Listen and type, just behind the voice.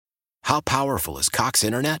How powerful is Cox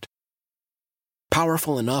Internet?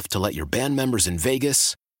 Powerful enough to let your band members in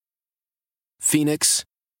Vegas, Phoenix,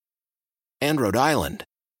 and Rhode Island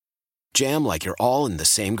jam like you're all in the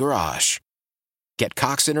same garage. Get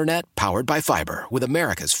Cox Internet powered by fiber with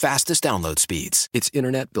America's fastest download speeds. It's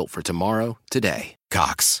internet built for tomorrow, today.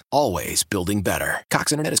 Cox, always building better.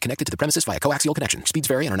 Cox Internet is connected to the premises via coaxial connection. Speeds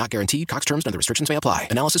vary and are not guaranteed. Cox terms and other restrictions may apply.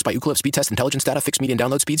 Analysis by Ookla Speed Test Intelligence Data. Fixed median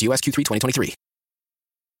download speeds. US Q3 2023.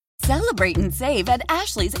 Celebrate and save at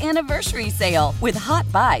Ashley's Anniversary Sale. With Hot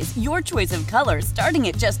Buys, your choice of colors starting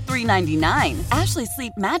at just $3.99. Ashley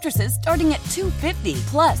Sleep mattresses starting at $2.50.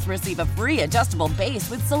 Plus, receive a free adjustable base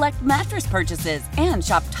with select mattress purchases. And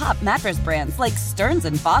shop top mattress brands like Stearns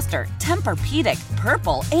 & Foster, Tempur-Pedic,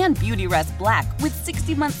 Purple, and Beautyrest Black with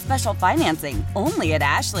 60-month special financing. Only at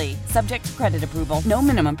Ashley. Subject to credit approval. No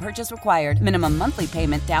minimum purchase required. Minimum monthly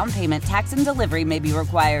payment, down payment, tax, and delivery may be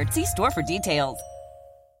required. See store for details.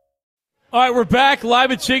 All right, we're back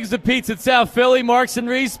live at Chickies and Pete's in South Philly. Marks and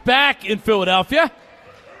Reese back in Philadelphia.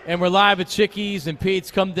 And we're live at Chickies and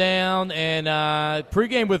Pete's. Come down and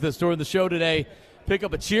pregame with us during the show today. Pick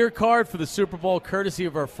up a cheer card for the Super Bowl, courtesy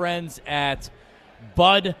of our friends at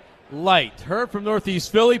Bud Light. Heard from Northeast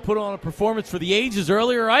Philly, put on a performance for the ages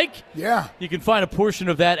earlier, Ike. Yeah. You can find a portion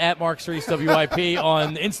of that at Marks Reese WIP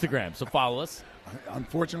on Instagram, so follow us.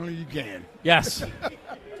 Unfortunately, you can. Yes.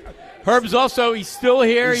 Herb's also, he's still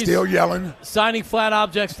here. He's still yelling. Signing flat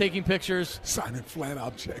objects, taking pictures. Signing flat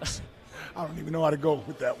objects. I don't even know how to go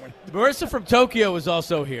with that one. Marissa from Tokyo is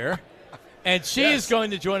also here. And she is going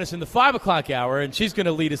to join us in the 5 o'clock hour, and she's going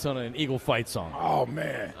to lead us on an Eagle fight song. Oh,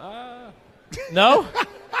 man. No?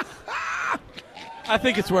 I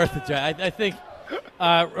think it's worth it, Jack. I think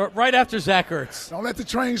right after Zach Ertz. Don't let the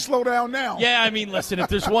train slow down now. Yeah, I mean, listen, if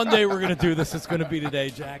there's one day we're going to do this, it's going to be today,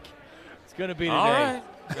 Jack. It's going to be today. All right.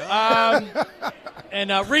 And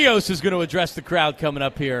Rios is going to address the crowd coming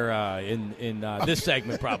up here in this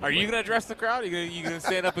segment, probably. Are you going to address the crowd? Are you going to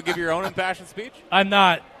stand up and give your own impassioned speech? I'm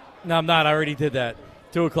not. No, I'm not. I already did that.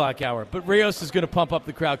 2 o'clock hour. But Rios is going to pump up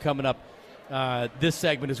the crowd coming up this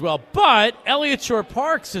segment as well. But Elliott Shore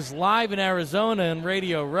Parks is live in Arizona in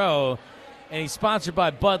Radio Row, and he's sponsored by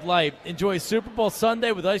Bud Light. Enjoy Super Bowl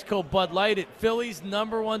Sunday with ice-cold Bud Light at Philly's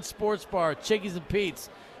 #1 sports bar, Chickies and Pete's.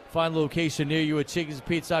 Find a location near you at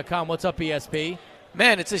chickiesandpete's.com. What's up, ESP?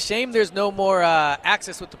 Man, it's a shame there's no more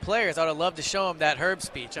access with the players. I would have loved to show them that Herb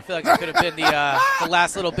speech. I feel like it could have been the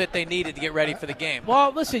last little bit they needed to get ready for the game.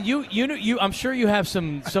 Well, listen, you I'm sure you have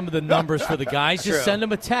some of the numbers for the guys. Just True. send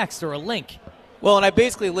them a text or a link. Well, and I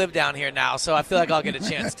basically live down here now, so I feel like I'll get a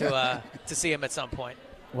chance to see him at some point.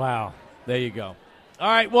 Wow, there you go. All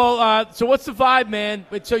right, well, so what's the vibe, man?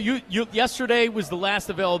 So you yesterday was the last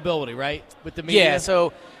availability, right, with the media?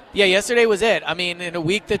 Yeah, yesterday was it. I mean, in a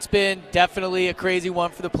week that's been definitely a crazy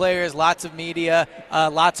one for the players, lots of media,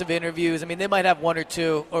 lots of interviews. I mean, they might have one or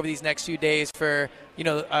two over these next few days for,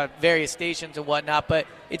 various stations and whatnot, but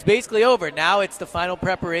it's basically over. Now it's the final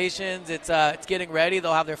preparations. It's getting ready.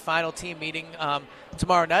 They'll have their final team meeting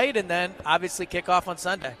tomorrow night, and then obviously kick off on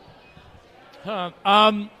Sunday.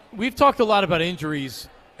 We've talked a lot about injuries,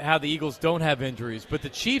 how the Eagles don't have injuries, but the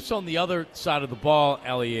Chiefs on the other side of the ball,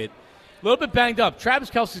 Elliot, a little bit banged up.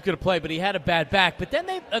 Travis Kelce's going to play, but he had a bad back. But then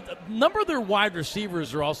a number of their wide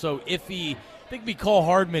receivers are also iffy. I think Mecole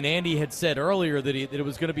Hardman, Andy had said earlier that it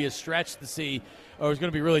was going to be a stretch to see, or it was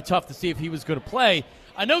going to be really tough to see if he was going to play.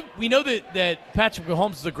 We know that Patrick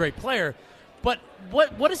Mahomes is a great player, but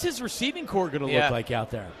what is his receiving core going to look like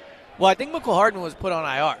out there? Well, I think Mecole Hardman was put on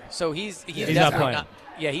IR, so he's not playing.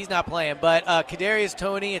 He's not playing. But Kadarius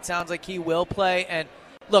Toney, it sounds like he will play. And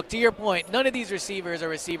look, to your point, none of these receivers are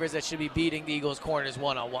receivers that should be beating the Eagles' corners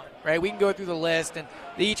one-on-one, right? We can go through the list, and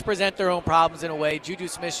they each present their own problems in a way. Juju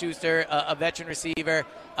Smith-Schuster, a veteran receiver,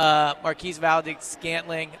 Marquise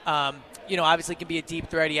Valdes-Scantling, obviously can be a deep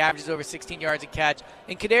threat. He averages over 16 yards a catch.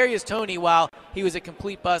 And Kadarius Toney, while he was a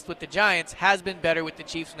complete bust with the Giants, has been better with the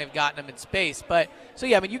Chiefs when they've gotten him in space.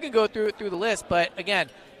 You can go through the list, but again,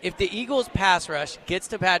 if the Eagles' pass rush gets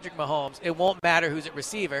to Patrick Mahomes, it won't matter who's at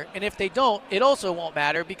receiver. And if they don't, it also won't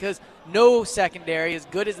matter because no secondary, as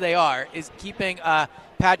good as they are, is keeping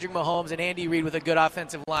Patrick Mahomes and Andy Reid with a good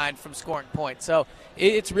offensive line from scoring points. So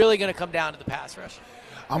it's really going to come down to the pass rush.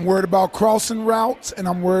 I'm worried about crossing routes, and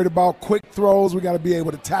I'm worried about quick throws. We got to be able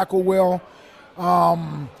to tackle well.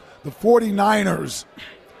 The 49ers,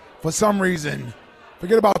 for some reason,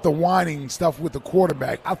 forget about the whining stuff with the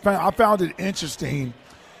quarterback. I found it interesting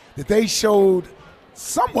that they showed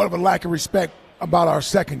somewhat of a lack of respect about our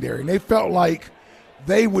secondary. And they felt like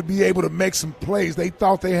they would be able to make some plays. They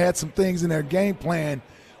thought they had some things in their game plan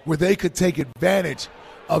where they could take advantage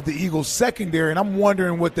of the Eagles secondary, and I'm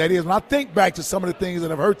wondering what that is. When I think back to some of the things that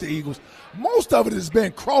have hurt the Eagles, most of it has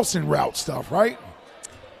been crossing route stuff, right?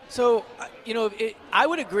 So, I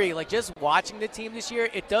would agree. Like, just watching the team this year,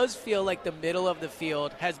 it does feel like the middle of the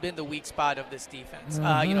field has been the weak spot of this defense.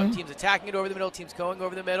 Teams attacking it over the middle, teams going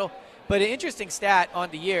over the middle. But an interesting stat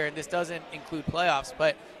on the year, and this doesn't include playoffs,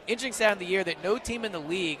 but interesting stat on the year that no team in the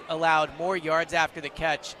league allowed more yards after the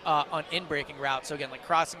catch on in-breaking routes, so again, like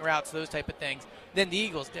crossing routes, those type of things, than the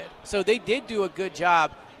Eagles did. So they did do a good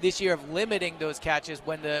job this year of limiting those catches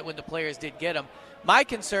when the players did get them. My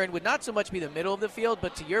concern would not so much be the middle of the field,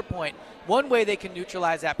 but to your point, one way they can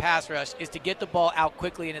neutralize that pass rush is to get the ball out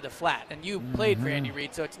quickly into the flat. And you played for Andy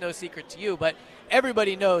Reid, so it's no secret to you, but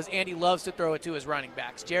everybody knows Andy loves to throw it to his running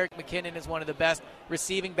backs. Jerick McKinnon is one of the best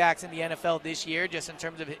receiving backs in the NFL this year, just in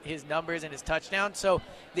terms of his numbers and his touchdowns. So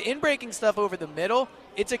the in-breaking stuff over the middle,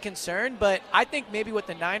 it's a concern, but I think maybe what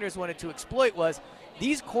the Niners wanted to exploit was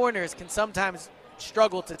these corners can sometimes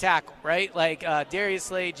struggle to tackle, right? Like Darius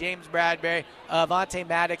Slade, James Bradbury, Vontae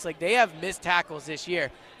Maddox, like they have missed tackles this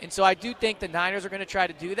year. And so I do think the Niners are going to try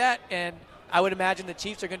to do that, and I would imagine the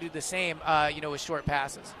Chiefs are going to do the same, with short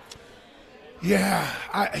passes. Yeah,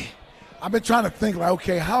 I've been trying to think, like,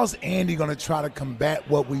 okay, how's Andy going to try to combat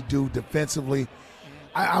what we do defensively?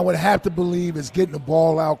 I would have to believe it's getting the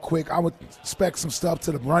ball out quick. I would expect some stuff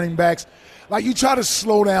to the running backs. Like, you try to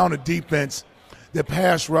slow down the defense that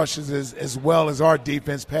pass rushes as well as our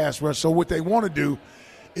defense pass rush. So what they want to do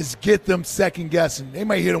is get them second guessing. They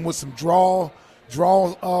may hit them with some draw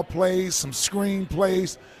plays, some screen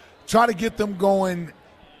plays, try to get them going,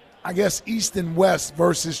 I guess, east and west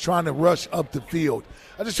versus trying to rush up the field.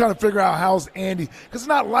 I'm just trying to figure out how's Andy, because it's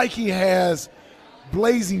not like he has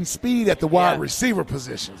blazing speed at the wide receiver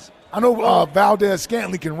positions. I know Valdez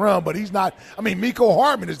Scantling can run, but he's not. I mean, Mecole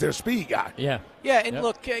Hardman is their speed guy. Yeah, and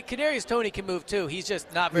look, Kadarius Toney can move too. He's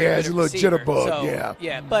just not very good. He's a little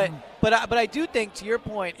jitterbug. So, but I do think, to your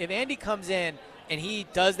point, if Andy comes in and he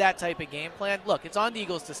does that type of game plan, look, it's on the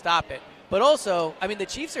Eagles to stop it. But also, I mean, the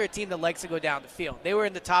Chiefs are a team that likes to go down the field. They were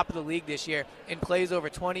in the top of the league this year in plays over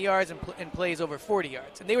 20 yards and plays over 40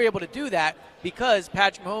 yards. And they were able to do that because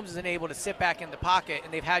Patrick Mahomes isn't able to sit back in the pocket,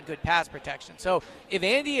 and they've had good pass protection. So if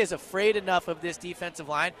Andy is afraid enough of this defensive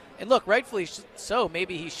line, and look, rightfully so,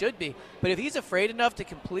 maybe he should be, but if he's afraid enough to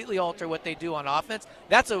completely alter what they do on offense,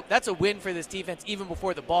 that's a win for this defense even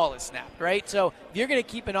before the ball is snapped, right? So if you're going to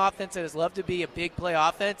keep an offense that has loved to be a big play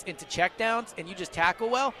offense into checkdowns and you just tackle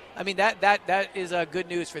well, I mean, that is good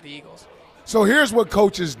news for the Eagles. So here's what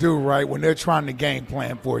coaches do, right, when they're trying to game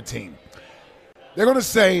plan for a team. They're going to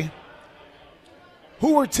say,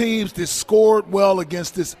 who are teams that scored well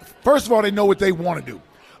against this? First of all, they know what they want to do.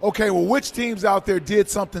 Okay, well, which teams out there did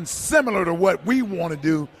something similar to what we want to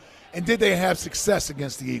do, and did they have success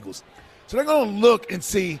against the Eagles? So they're going to look and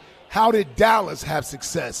see, how did Dallas have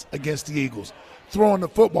success against the Eagles throwing the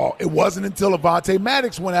football? It wasn't until Avonte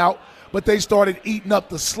Maddox went out, but they started eating up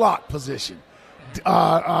the slot position.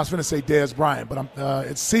 I was going to say Dez Bryant, but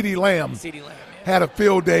it's CeeDee Lamb. Had a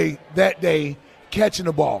field day that day catching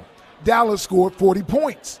the ball. Dallas scored 40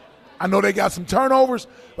 points. I know they got some turnovers,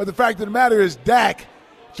 but the fact of the matter is Dak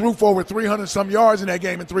threw for over 300-some yards in that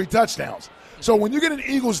game and 3 touchdowns. So when you get an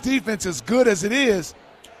Eagles defense as good as it is,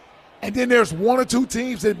 and then there's 1 or 2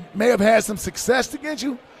 teams that may have had some success against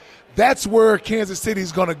you, that's where Kansas City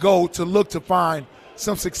is going to go to look to find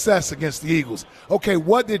some success against the Eagles. Okay,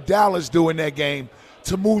 what did Dallas do in that game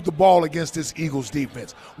to move the ball against this Eagles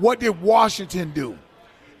defense? What did Washington do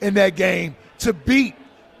in that game to beat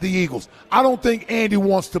the Eagles? I don't think Andy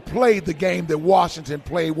wants to play the game that Washington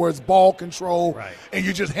played, where it's ball control and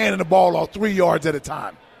you're just handing the ball off 3 yards at a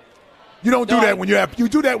time. You don't do that when you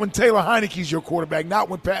do that when Taylor Heineke's your quarterback, not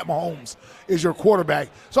when Pat Mahomes is your quarterback.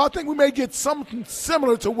 So I think we may get something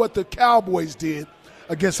similar to what the Cowboys did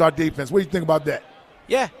against our defense. What do you think about that?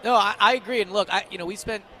 Yeah, no, I agree. And look, we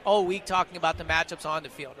spent all week talking about the matchups on the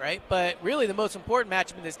field, right? But really, the most important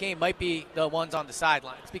matchup in this game might be the ones on the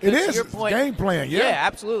sidelines. Because it is. To your point, game plan, Yeah,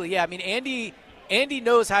 absolutely. Yeah, I mean, Andy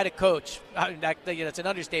knows how to coach. That's an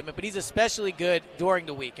understatement, but he's especially good during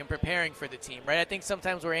the week and preparing for the team, right? I think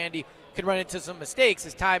sometimes where Andy could run into some mistakes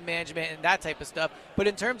is time management and that type of stuff. But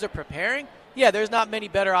in terms of preparing, there's not many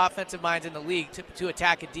better offensive minds in the league to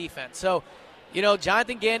attack a defense. So,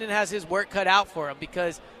 Jonathan Gannon has his work cut out for him,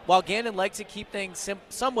 because while Gannon likes to keep things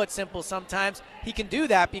somewhat simple sometimes, he can do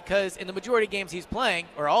that because in the majority of games he's playing,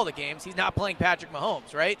 or all the games, he's not playing Patrick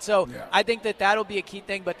Mahomes, right? So I think that'll be a key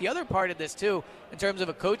thing. But the other part of this, too, in terms of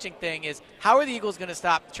a coaching thing, is how are the Eagles going to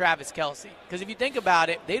stop Travis Kelce? Because if you think about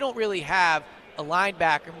it, they don't really have a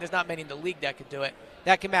linebacker. I mean, there's not many in the league that could do it.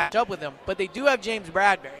 that can match up with him. But they do have James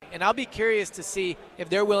Bradbury, and I'll be curious to see if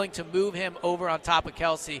they're willing to move him over on top of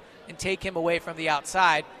Kelsey and take him away from the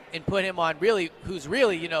outside and put him on who's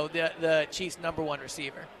really, the Chiefs' number one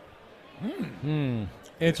receiver.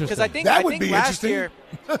 Interesting. Because I think last year,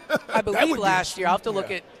 I believe last year, I'll have to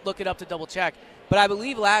look it up to double check. But I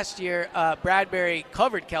believe last year Bradbury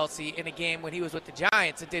covered Kelsey in a game when he was with the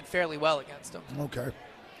Giants and did fairly well against him. Okay.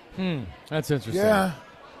 That's interesting. Yeah.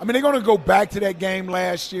 I mean, they're going to go back to that game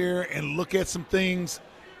last year and look at some things.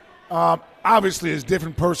 Obviously, it's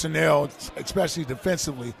different personnel, especially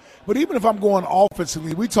defensively. But even if I'm going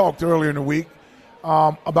offensively, we talked earlier in the week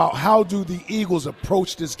about how do the Eagles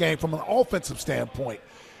approach this game from an offensive standpoint.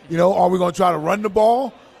 Are we going to try to run the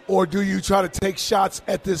ball, or do you try to take shots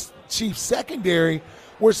at this Chiefs secondary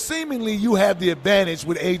where seemingly you have the advantage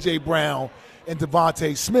with A.J. Brown and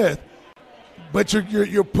Devontae Smith, but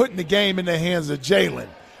you're putting the game in the hands of Jalen?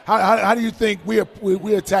 How do you think we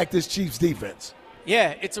attack this Chiefs defense?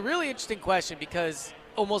 Yeah, it's a really interesting question because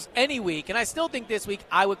almost any week, and I still think this week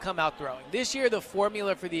I would come out throwing. This year the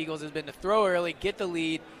formula for the Eagles has been to throw early, get the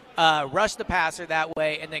lead, rush the passer that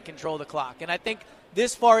way, and then control the clock. And I think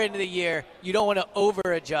this far into the year, you don't want to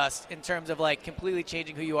over-adjust in terms of completely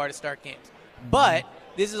changing who you are to start games. But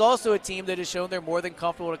this is also a team that has shown they're more than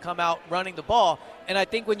comfortable to come out running the ball. And I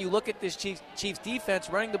think when you look at this Chiefs defense,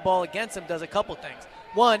 running the ball against them does a couple things.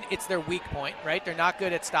 One, it's their weak point, right? They're not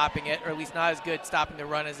good at stopping it, or at least not as good stopping the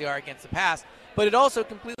run as they are against the pass. But it also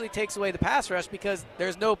completely takes away the pass rush because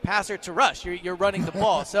there's no passer to rush. You're running the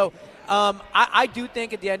ball. So I do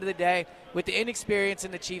think at the end of the day, with the inexperience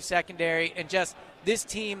in the Chiefs secondary and just this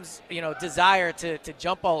team's desire to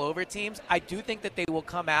jump all over teams, I do think that they will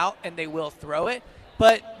come out and they will throw it.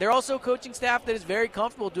 But they're also a coaching staff that is very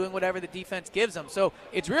comfortable doing whatever the defense gives them. So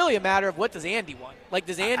it's really a matter of what does Andy want?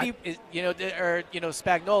 Does Andy,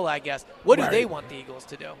 Spagnuolo, I guess, what do they want the Eagles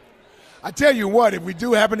to do? I tell you what, if we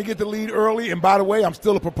do happen to get the lead early, and by the way, I'm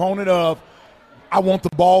still a proponent of I want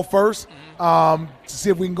the ball first to see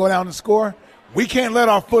if we can go down and score. We can't let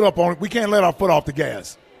our foot off the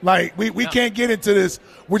gas. We can't get into this,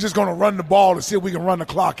 we're just going to run the ball to see if we can run the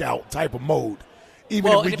clock out type of mode,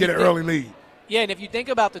 even if we get an early lead. Yeah, and if you think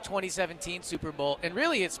about the 2017 Super Bowl, and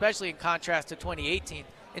really especially in contrast to 2018,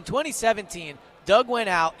 in 2017, Doug went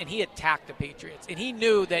out and he attacked the Patriots, and he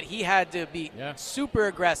knew that he had to be super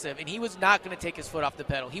aggressive, and he was not going to take his foot off the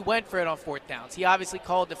pedal. He went for it on fourth downs. He obviously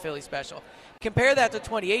called the Philly special. Compare that to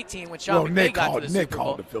 202018 when Sean McVay got to the Super Bowl. Nick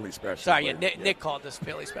called the Philly special. Sorry, Nick called this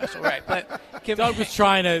Philly special, right. But Doug was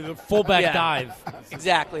trying to fullback dive.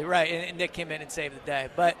 Exactly, right, and Nick came in and saved the day.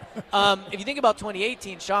 But if you think about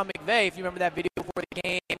 2018, Sean McVay, if you remember that video before the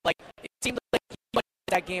game, it seemed like he went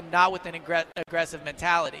into that game not with an aggressive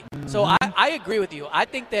mentality. So I agree with you. I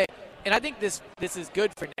think that, and I think this is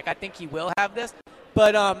good for Nick. I think he will have this.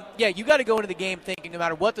 But, you got to go into the game thinking no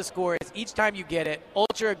matter what the score is, each time you get it,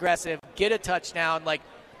 ultra aggressive, get a touchdown.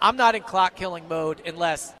 I'm not in clock-killing mode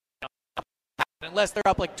unless they're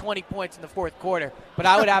up 20 points in the fourth quarter. But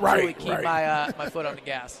I would absolutely keep my foot on the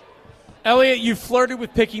gas. Elliot, you flirted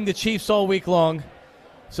with picking the Chiefs all week long.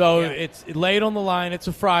 So it's laid on the line. It's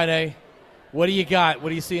a Friday. What do you got?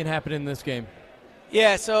 What are you seeing happen in this game?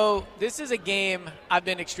 Yeah, so this is a game I've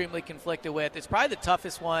been extremely conflicted with. It's probably the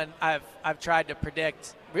toughest one I've tried to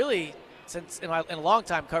predict, really, since in a long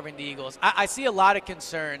time covering the Eagles. I see a lot of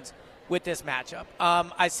concerns with this matchup.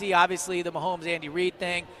 I see, obviously, the Mahomes-Andy Reid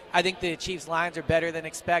thing. I think the Chiefs' lines are better than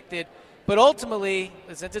expected. But ultimately,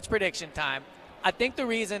 since it's prediction time, I think the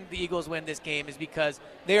reason the Eagles win this game is because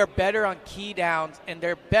they are better on key downs and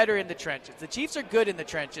they're better in the trenches. The Chiefs are good in the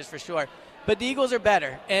trenches for sure, but the Eagles are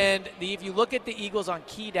better. And if you look at the Eagles on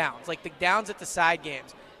key downs, like the downs at the side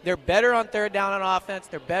games, they're better on third down on offense.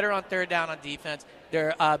 They're better on third down on defense.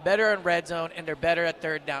 They're better in red zone, and they're better at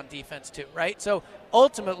third down defense too, right? So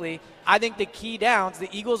ultimately, I think the key downs, the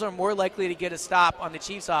Eagles are more likely to get a stop on the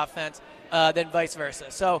Chiefs offense than vice versa.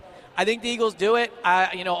 So I think the Eagles do it.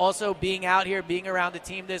 Also being out here, being around the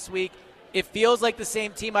team this week, it feels like the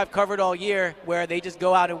same team I've covered all year where they just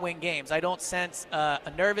go out and win games. I don't sense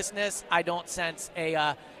a nervousness. I don't sense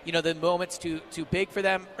the moment's too big for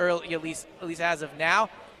them early, at least as of now.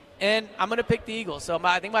 And I'm going to pick the Eagles. So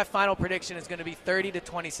I think my final prediction is going to be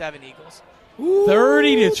 30-27 Eagles.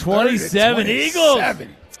 30-27 Eagles.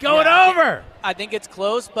 It's going over. I think it's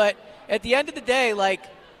close, but at the end of the day,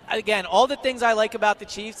 again, all the things I like about the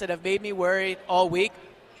Chiefs that have made me worried all week,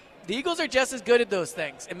 the Eagles are just as good at those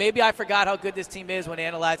things. And maybe I forgot how good this team is when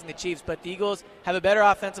analyzing the Chiefs, but the Eagles have a better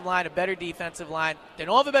offensive line, a better defensive line. They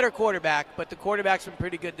don't have a better quarterback, but the quarterback's been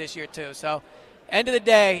pretty good this year too. So end of the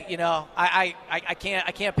day, I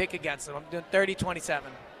can't pick against them. I'm doing 30-27.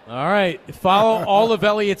 All right. Follow all of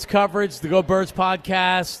Elliot's coverage, the Go Birds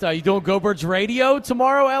podcast. You doing Go Birds radio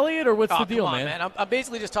tomorrow, Elliot, or what's the deal, come on, man? I'm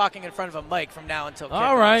basically just talking in front of a mic from now until kickoff.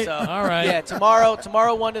 All right. So, all right. Yeah,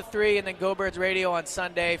 tomorrow 1 to 3, and then Go Birds radio on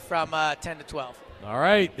Sunday from 10 to 12. All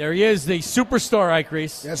right. There he is, the superstar, Ike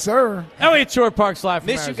Reese. Yes, sir. Elliot Short Parks live from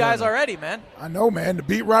Miss you guys already, man. I know, man. The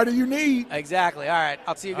beat writer you need. Exactly. All right.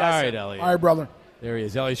 I'll see you All guys right, soon. Elliot. All right, brother. There he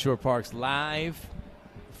is, Elliot Short Parks live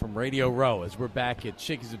from Radio Row as we're back at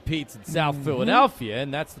Chickies and Pete's in South Philadelphia,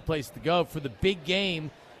 and that's the place to go for the big game.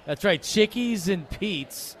 That's right, Chickies and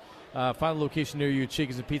Pete's. Find a location near you at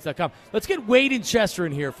chickiesandpete's.com. Let's get Wade in Chester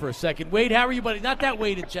in here for a second. Wade, how are you, buddy? Not that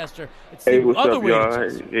Wade in Chester. It's Hey, the what's other up, Wade in y'all?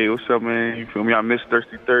 Chester. Hey, what's up, man? You feel me? I miss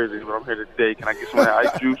Thirsty Thursdays, but I'm here today. Can I get some of that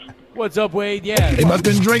ice juice? What's up, Wade? Yeah. They must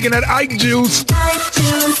have been drinking that Ike juice.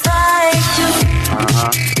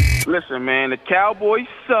 Listen, man, the Cowboys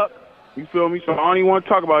suck. You feel me? So I don't even want to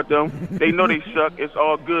talk about them. They know they suck. It's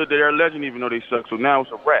all good. They're a legend even though they suck. So now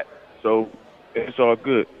it's a wrap. So it's all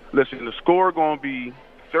good. Listen, the score going to be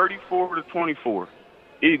 34-24.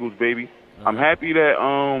 Eagles, baby. I'm happy that,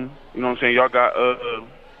 you know what I'm saying, y'all got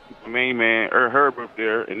the main man, Herb up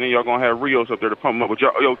there, and then y'all going to have Rios up there to pump him up. But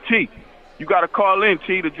yo, T, you got to call in,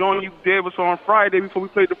 T, to join you gave us on Friday before we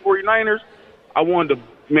played the 49ers. I wanted to,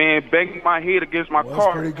 man, bang my head against my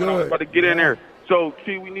car. Pretty good. I was about to get in there. So,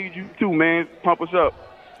 T, we need you too, man. Pump us up.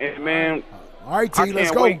 And, man, All right, T, I let's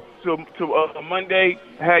can't go. wait till Monday.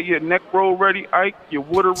 Have your neck roll ready, Ike. Your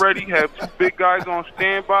water ready. Have two big guys on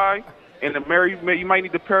standby. And you might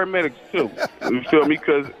need the paramedics, too. You feel me?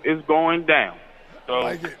 Because it's going down. So,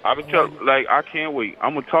 I've been telling, I can't wait.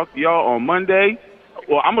 I'm going to talk to y'all on Monday.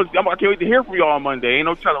 Well, I can't wait to hear from y'all on Monday. Ain't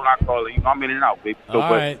no telling when I call it. You know, I'm in and out, baby. So,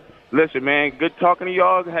 All right. Listen, man, good talking to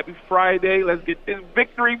y'all. Happy Friday. Let's get this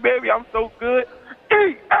victory, baby. I'm so good.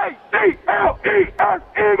 E-A-C-L-E-S,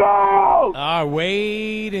 Eagles!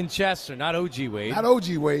 Wade in Chester, not OG Wade. Not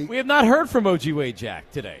OG Wade. We have not heard from OG Wade Jack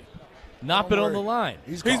today. Not been on worry. the line.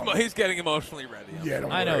 He's getting emotionally ready. Yeah,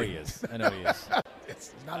 don't I know worry. he is. I know he is.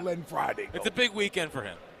 It's not letting Friday go. It's a big weekend for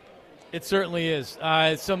him. It certainly is.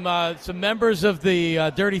 Some members of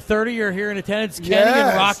the Dirty 30 are here in attendance. Kenny Yes,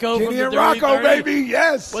 and Rocco Kenny from the and Dirty Rocco, 30. baby,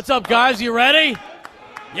 yes. What's up, guys? You ready?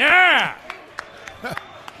 Yeah.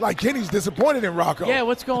 Like Kenny's disappointed in Rocco. Yeah,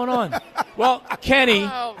 what's going on? Well, Kenny,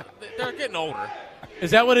 Well, they're getting older. is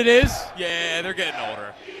that what it is? Yeah, they're getting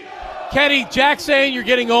older. Kenny, Jack's saying you're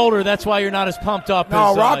getting older. That's why you're not as pumped up.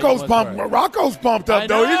 No, as, Rocco's you pumped. were. Rocco's pumped up, I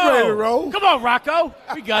though. He's know. ready to roll. Come on, Rocco.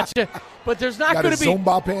 We got you. But there's not Got going his to be.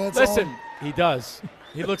 Zumba pants Listen, on. he does.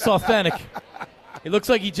 He looks authentic. He looks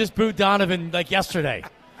like he just booed Donovan like yesterday.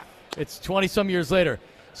 It's 20-some years later.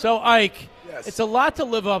 So, Ike, Yes. it's a lot to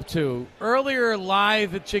live up to. Earlier,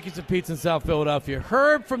 live at Chickies and Pete's in South Philadelphia,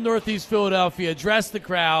 Herb from Northeast Philadelphia addressed the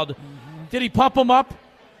crowd. Did he pump him up?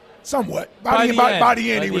 Somewhat. By the By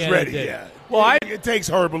the end, end. he By was the end, ready, he did. yeah. Well, it takes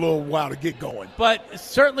Herb a little while to get going. But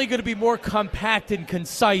certainly going to be more compact and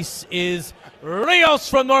concise is Rios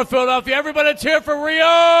from North Philadelphia. Everybody cheer for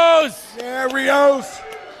Rios! Yeah, Rios.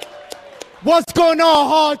 What's going on,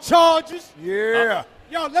 Hard Chargers? Yeah.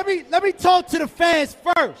 Yo, let me talk to the fans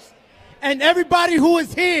first, and everybody who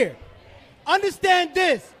is here. Understand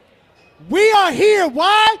this: we are here.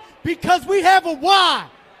 Why? Because we have a why.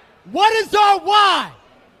 What is our why?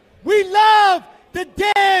 We love the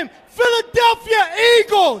damn Philadelphia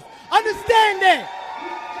Eagles. Understand that?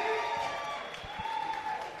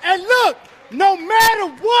 And look, no matter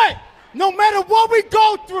what we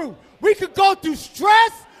go through, we could go through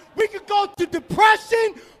stress, we could go through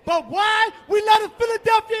depression, but why we love the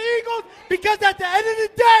Philadelphia Eagles? Because at the end of the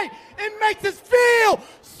day, it makes us feel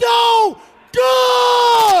so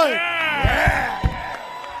good.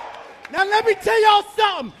 Now let me tell y'all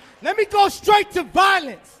something. Let me go straight to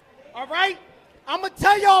violence, all right? I'm going to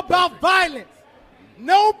tell y'all about violence.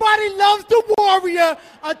 Nobody loves the warrior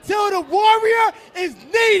until the warrior is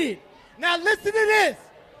needed. Now listen to this.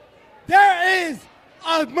 There is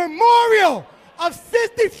a memorial of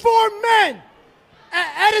 64 men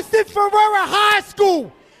at Edison Ferreira High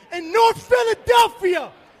School in North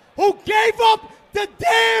Philadelphia who gave up the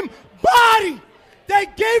damn body. They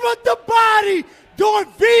gave up the body during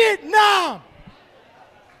Vietnam.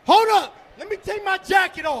 Hold up. Let me take my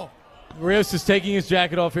jacket off. Rios is taking his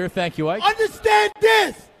jacket off here. Thank you, Ike. Understand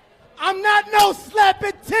this. I'm not no slap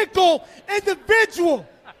and tickle individual.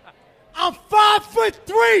 I'm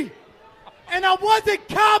 5'3", and I was in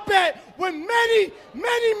combat with many,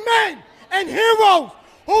 many men and heroes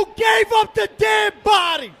who gave up the damn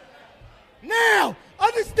body. Now,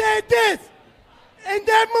 understand this. In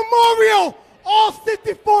that memorial, all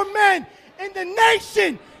 64 men in the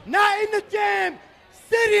nation, not in the damn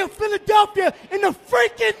city of Philadelphia and the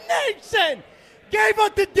freaking nation gave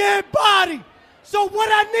up the dead body. So what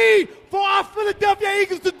I need for our Philadelphia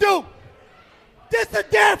Eagles to do, this is a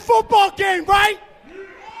damn football game, right?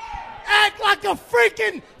 Act like a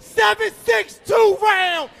freaking 7-6-2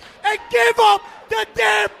 round and give up the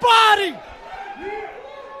dead body.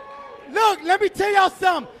 Look, let me tell y'all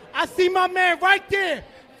something. I see my man right there.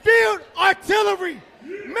 Field artillery,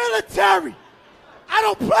 military. I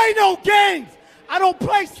don't play no games. I don't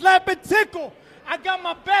play slap and tickle. I got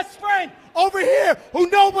my best friend over here who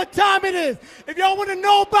know what time it is. If y'all want to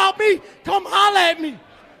know about me, come holler at me.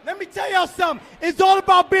 Let me tell y'all something. It's all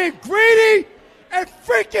about being greedy and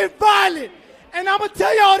freaking violent. And I'm going to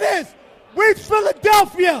tell y'all this. We're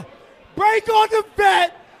Philadelphia. Break on the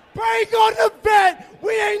vet. Break on the vet.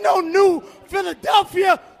 We ain't no new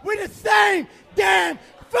Philadelphia. We're the same damn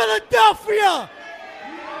Philadelphia.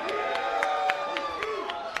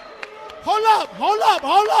 Hold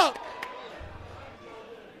up.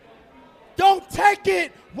 Don't take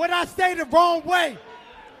it when I say the wrong way.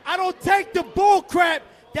 I don't take the bull crap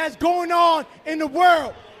that's going on in the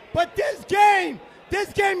world. But this game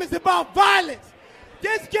is about violence.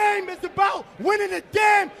 This game is about winning the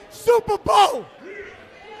damn Super Bowl.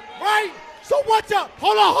 Right? So watch out.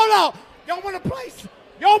 Hold on. Y'all want to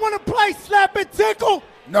play slap and tickle?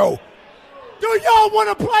 No. Do y'all want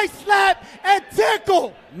to play slap and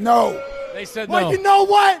tickle? No. They said no. Well, you know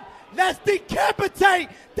what? Let's decapitate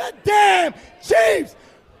the damn Chiefs.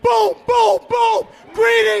 Boom, boom, boom.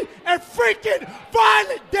 Greedy and freaking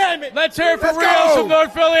violent, damn it. Let's hear it for Let's Rios go. from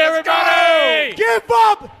North Philly, everybody. Give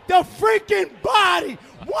up the freaking body.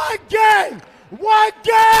 One game.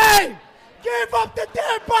 Give up the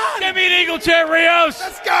damn body. Give me an Eagle chant, Rios.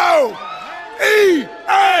 Let's go.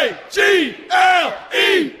 E-A-G-L-E-S,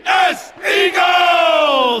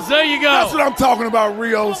 Eagles. There you go. That's what I'm talking about,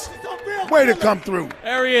 Rios. Way to come through.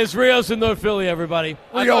 There he is, Rios in North Philly, everybody.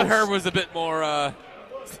 I thought Herb was a bit more.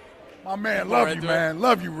 My man, love you, man.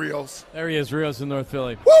 Love you, Rios. There he is, Rios in North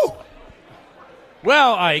Philly. Woo!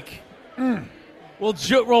 Well, Ike, will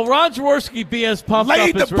Ron Jaworski be as pumped up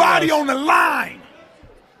as Laid the body Rios? on the line.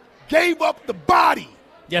 Gave up the body.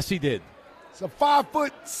 Yes, he did. It's a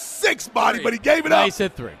 5'6" body, but he gave it No, up. he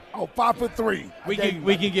said 3. Oh, 5'3". We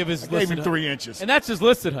can give his I gave listed him 3 inches. and that's his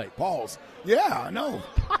listed height. Pause. Yeah, I know.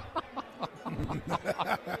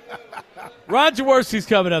 Ron Jaworski's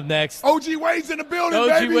coming up next. OG Wade's in the building, OG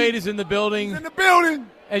baby. Wade is in the building. He's in the building.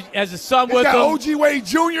 Has his son He's with got him. OG Wade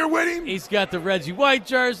Jr. with him. He's got the Reggie White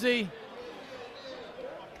jersey.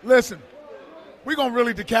 Listen, we're going to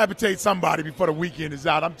really decapitate somebody before the weekend is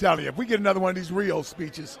out. I'm telling you, if we get another one of these Rio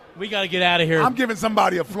speeches, We got to get out of here. I'm giving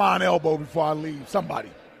somebody a flying elbow before I leave. Somebody.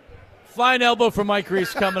 Flying elbow for Mike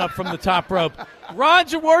Reese coming up from the top rope. Ron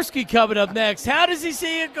Jaworski coming up next. How does he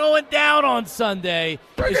see it going down on Sunday?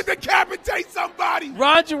 We're going to decapitate somebody.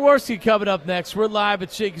 Ron Jaworski coming up next. We're live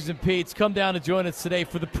at Shakers and Pete's. Come down and join us today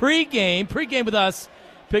for the pregame. Pregame with us.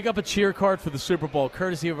 Pick up a cheer card for the Super Bowl,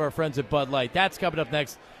 courtesy of our friends at Bud Light. That's coming up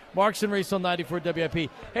next. Marks and Reese on 94 WIP.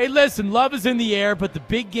 Hey, listen, love is in the air, but the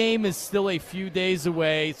big game is still a few days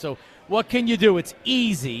away. So what can you do? It's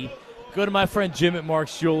easy. Go to my friend Jim at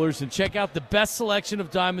Mark's Jewelers and check out the best selection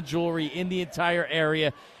of diamond jewelry in the entire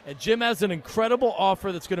area. And Jim has an incredible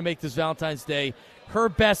offer that's going to make this Valentine's Day her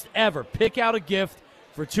best ever. Pick out a gift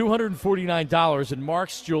for $249, and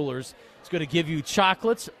Mark's Jewelers is going to give you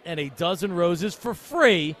chocolates and a dozen roses for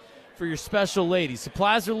free for your special lady.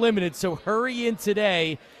 Supplies are limited, so hurry in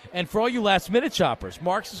today. And for all you last-minute shoppers,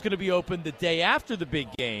 Mark's is going to be open the day after the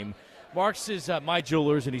big game. Mark's is my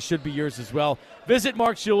Jewelers, and he should be yours as well. Visit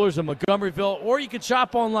Mark's Jewelers in Montgomeryville, or you can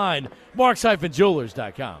shop online,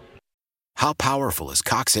 marks-jewelers.com. How powerful is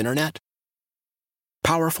Cox Internet?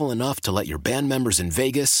 Powerful enough to let your band members in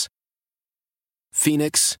Vegas,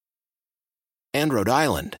 Phoenix, and Rhode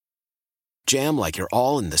Island jam like you're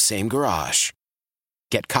all in the same garage.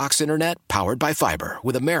 Get Cox Internet powered by fiber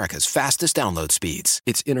with America's fastest download speeds.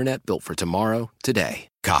 It's internet built for tomorrow, today.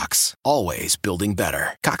 Cox, always building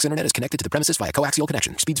better. Cox Internet is connected to the premises via coaxial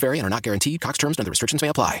connection. Speeds vary and are not guaranteed. Cox terms and other restrictions may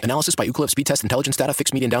apply. Analysis by Ookla of Speed Test Intelligence Data.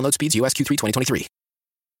 Fixed median download speeds. US Q3 2023.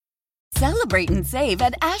 Celebrate and save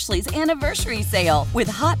at Ashley's Anniversary Sale. With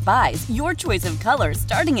Hot Buys, your choice of colors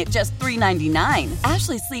starting at just $3.99.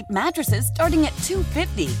 Ashley Sleep mattresses starting at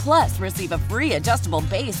 $2.50. Plus, receive a free adjustable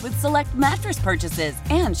base with select mattress purchases.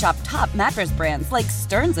 And shop top mattress brands like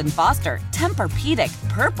Stearns & Foster, Tempur-Pedic,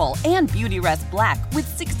 Purple, and Beautyrest Black with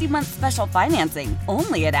 60-month special financing.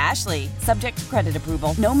 Only at Ashley. Subject to credit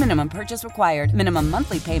approval. No minimum purchase required. Minimum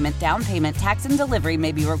monthly payment, down payment, tax, and delivery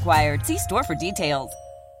may be required. See store for details.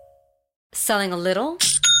 Selling a little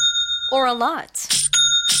or a lot?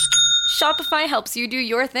 Shopify helps you do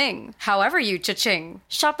your thing, however you cha-ching.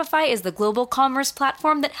 Shopify is the global commerce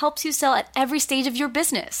platform that helps you sell at every stage of your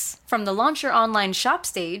business. From the launch your online shop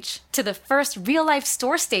stage, to the first real-life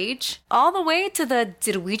store stage, all the way to the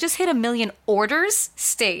did we just hit 1 million orders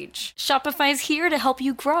stage. Shopify's here to help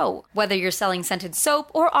you grow. Whether you're selling scented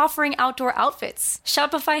soap or offering outdoor outfits,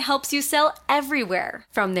 Shopify helps you sell everywhere.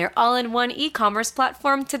 From their all-in-one e-commerce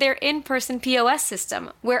platform to their in-person POS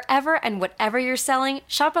system, wherever and whatever you're selling,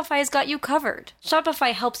 Shopify's got you covered.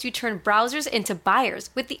 Shopify helps you turn browsers into buyers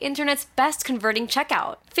with the internet's best converting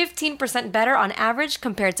checkout. 15% better on average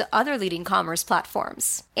compared to other leading commerce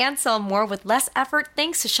platforms. And sell more with less effort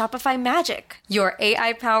thanks to Shopify Magic, your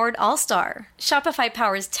AI-powered all-star. Shopify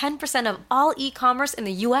powers 10% of all e-commerce in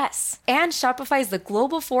the U.S. And Shopify is the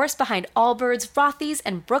global force behind Allbirds, Rothy's,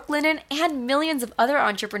 and Brooklinen, and millions of other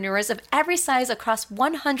entrepreneurs of every size across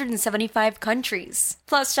 175 countries.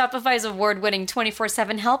 Plus, Shopify's award-winning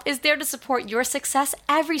 24/7 help is there to support your success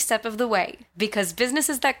every step of the way. Because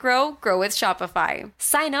businesses that grow, grow with Shopify.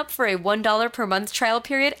 Sign up for a $1 per month trial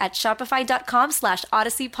period at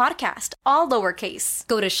shopify.com/Odyssey Podcast, all lowercase.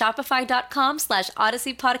 Go to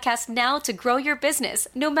shopify.com/Odyssey Podcast now to grow your business,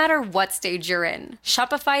 no matter what stage you're in.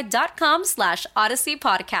 Shopify.com/Odyssey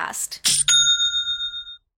Podcast.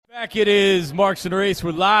 Back it is Marks and Race.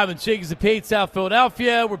 We're live in Shakey's and Pate, South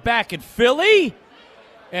Philadelphia. We're back in Philly.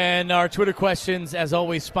 And our Twitter questions, as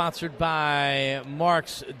always, sponsored by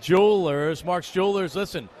Mark's Jewelers. Mark's Jewelers,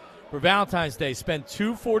 listen, for Valentine's Day, spend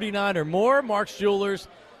 $249 or more. Mark's Jewelers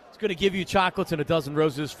is going to give you chocolates and a dozen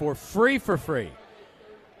roses for free.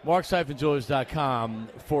 Marks-Jewelers.com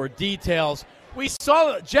for details. We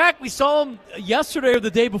saw him yesterday or the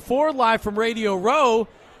day before live from Radio Row.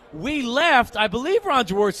 We left. I believe Ron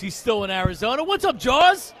Jaworski's still in Arizona. What's up,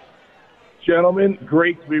 Jaws? Gentlemen,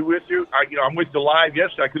 great to be with you. I'm with you live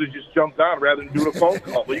yesterday. I could have just jumped on rather than doing a phone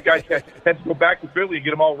call. But you guys had to go back to Philly and get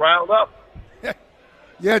them all riled up.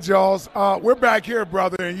 Yeah, Jaws. We're back here,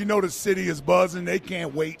 brother, and you know the city is buzzing. They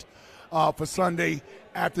can't wait for Sunday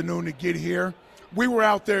afternoon to get here. We were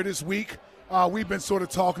out there this week. We've been sort of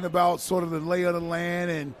talking about sort of the lay of the land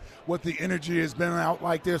and what the energy has been out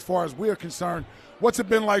like there as far as we're concerned. What's it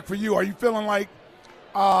been like for you? Are you feeling like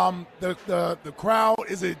the crowd,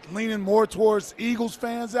 is it leaning more towards Eagles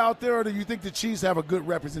fans out there, or do you think the Chiefs have a good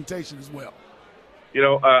representation as well?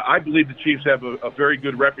 I believe the Chiefs have a very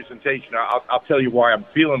good representation. I'll tell you why I'm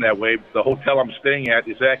feeling that way. The hotel I'm staying at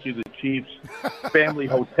is actually the Chiefs family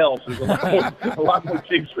hotel, so there's a lot more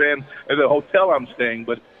Chiefs fans at the hotel I'm staying.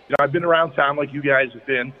 But, I've been around town like you guys have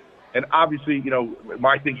been, and obviously,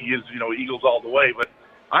 my thinking is, Eagles all the way. But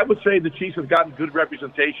I would say the Chiefs have gotten good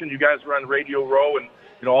representation. You guys were on Radio Row, and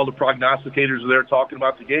all the prognosticators are there talking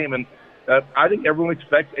about the game, and I think everyone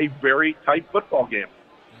expects a very tight football game.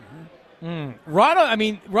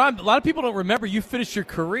 Ron, Ron, a lot of people don't remember you finished your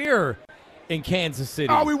career in Kansas City.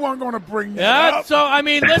 Oh, we weren't going to bring that up. So,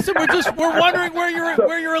 listen, we're wondering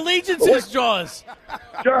where your allegiance is, Jaws.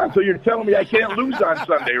 John, so you're telling me I can't lose on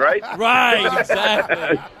Sunday, right? Right,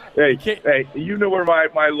 exactly. Hey, you know where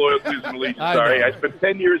my loyalties and allegiances are. Hey, I spent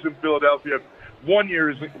 10 years in Philadelphia, 1 year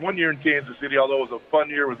in Kansas City, although it was a fun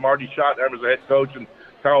year with Marty Schottenheimer as the head coach and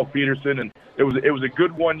Carl Peterson, and it was a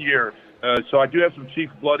good 1 year. So I do have some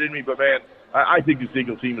Chiefs blood in me, but, man, I think this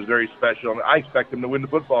Eagle team is very special, and I expect them to win the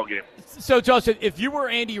football game. So, Justin, if you were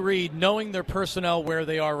Andy Reid, knowing their personnel where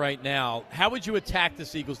they are right now, how would you attack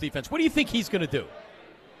this Eagles defense? What do you think he's going to do?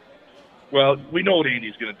 Well, we know what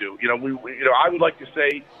Andy's going to do. I would like to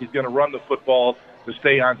say he's going to run the football to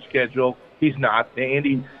stay on schedule. He's not.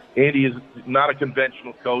 Andy is not a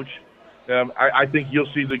conventional coach. I think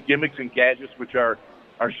you'll see the gimmicks and gadgets, which are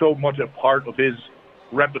so much a part of his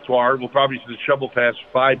repertoire. We'll probably see the shovel pass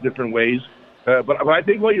 5 different ways. But I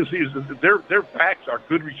think what you'll see is that their backs are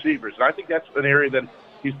good receivers. And I think that's an area that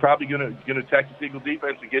he's probably going to attack the Eagle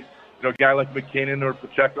defense and get a guy like McKinnon or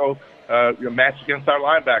Pacheco matched against our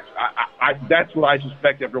linebackers. That's what I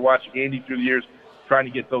suspect after watching Andy through the years trying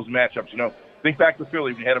to get those matchups. Think back to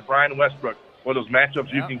Philly when you had a Brian Westbrook, one of those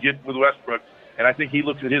matchups you can get with Westbrook. And I think he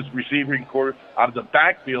looks at his receiving core out of the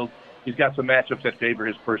backfield. He's got some matchups that favor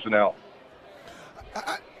his personnel.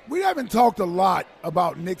 We haven't talked a lot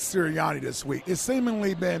about Nick Sirianni this week. It's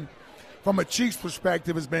seemingly been, from a Chiefs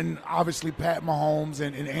perspective, has been obviously Pat Mahomes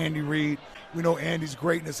and Andy Reid. We know Andy's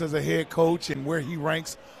greatness as a head coach and where he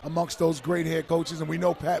ranks amongst those great head coaches. And we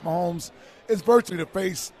know Pat Mahomes is virtually the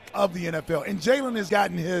face of the NFL. And Jalen has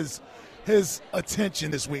gotten his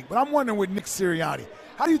attention this week. But I'm wondering with Nick Sirianni,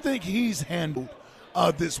 how do you think he's handled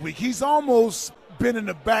this week? He's almost been in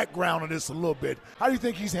the background of this a little bit. How do you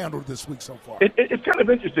think he's handled this week so far? It's kind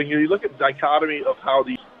of interesting. You look at the dichotomy of how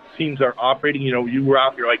these teams are operating. You know, you were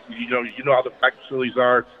out here, like, you know how the practice facilities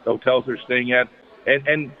are, the hotels they're staying at.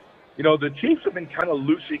 And you know, the Chiefs have been kind of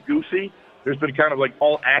loosey-goosey. There's been kind of like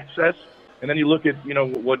all access. And then you look at, you know,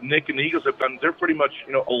 what Nick and the Eagles have done. They're pretty much,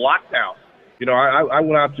 you know, a lockdown. You know, I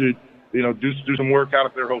went out to, you know, do some work out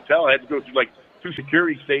at their hotel. I had to go through like 2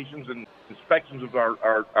 security stations and inspections of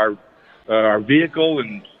our vehicle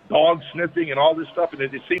and dog sniffing and all this stuff. And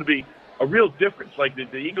it seemed to be a real difference. Like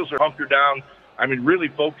the Eagles are hunkered down. I mean, really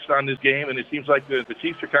focused on this game. And it seems like the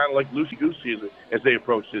Chiefs are kind of like loosey-goosey as they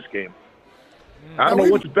approach this game. I don't know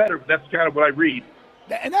what's better, but that's kind of what I read.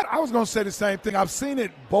 And I was going to say the same thing. I've seen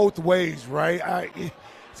it both ways, right?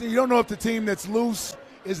 So you don't know if the team that's loose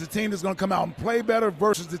is the team that's going to come out and play better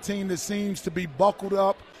versus the team that seems to be buckled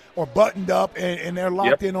up or buttoned up and they're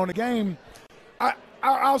locked in on the game.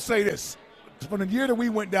 I'll say this. From the year that we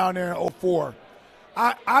went down there in 2004,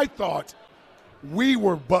 I thought we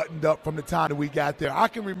were buttoned up from the time that we got there. I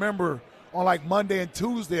can remember on like Monday and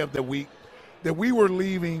Tuesday of the week that we were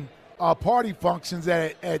leaving party functions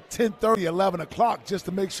at 10:30, 11 o'clock just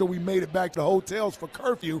to make sure we made it back to the hotels for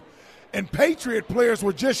curfew. And Patriot players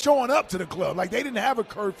were just showing up to the club. Like they didn't have a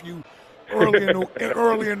curfew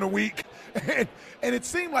early in the week. And it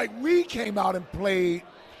seemed like we came out and played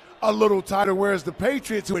a little tighter, whereas the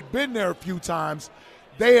Patriots, who had been there a few times,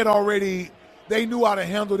 they knew how to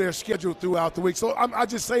handle their schedule throughout the week. So I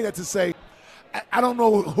just say that to say, I don't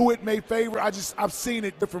know who it may favor. I've seen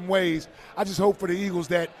it different ways. I just hope for the Eagles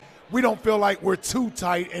that we don't feel like we're too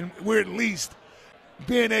tight and we're at least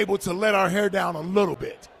being able to let our hair down a little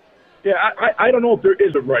bit. Yeah, I don't know if there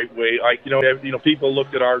is a right way. Like, you know, people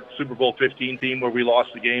looked at our Super Bowl 15 team where we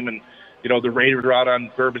lost the game and, you know, the Raiders were out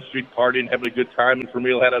on Bourbon Street partying, having a good time, and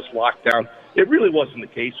Vermeil had us locked down. It really wasn't the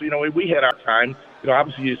case. So, you know, we had our time. You know,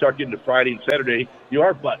 obviously you start getting to Friday and Saturday, you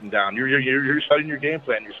are buttoned down. You're studying your game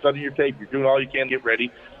plan. You're studying your tape. You're doing all you can to get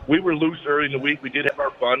ready. We were loose early in the week. We did have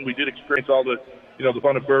our fun. We did experience all the, you know, the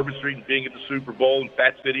fun of Bourbon Street and being at the Super Bowl in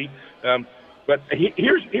Fat City. But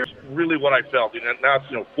here's really what I felt. And now it's,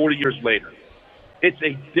 you know, 40 years later. It's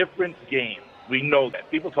a different game. We know that.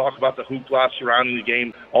 People talk about the hoopla surrounding the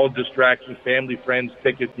game, all the distractions, family, friends,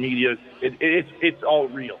 tickets, media. It's all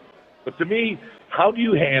real. But to me, how do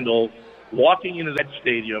you handle walking into that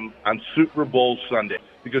stadium on Super Bowl Sunday?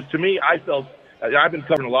 Because to me, I felt I've been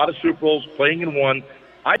covering a lot of Super Bowls, playing in one.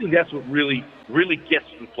 I think that's what really gets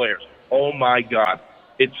the players. Oh, my God,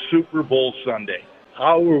 it's Super Bowl Sunday.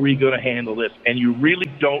 How are we going to handle this? And you really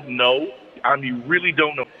don't know. I mean, you really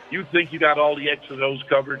don't know. You think you got all the X's and O's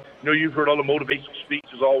covered. You know, you've heard all the motivational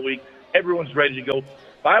speeches all week. Everyone's ready to go.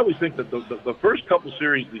 I always think that the first couple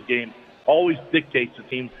series of the game always dictates the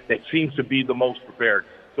team that seems to be the most prepared.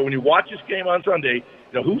 So when you watch this game on Sunday,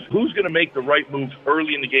 you know, who's going to make the right moves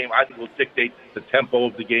early in the game, I think will dictate the tempo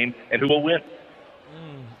of the game and who will win.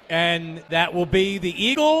 And that will be the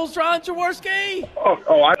Eagles, Ron Jaworski?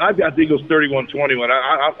 I've got the Eagles 31-21.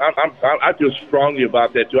 I feel strongly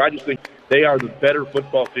about that, too. I just think they are the better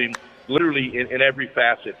football team, literally in every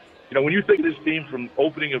facet. You know, when you think of this team from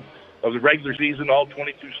opening of the regular season, all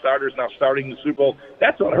 22 starters now starting the Super Bowl,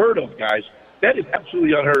 that's unheard of, guys. That is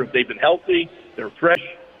absolutely unheard of. They've been healthy. They're fresh.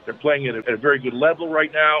 They're playing at a very good level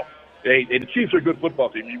right now. The Chiefs are a good football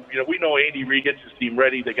team. You know, we know Andy Reid gets his team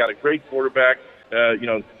ready. They got a great quarterback. You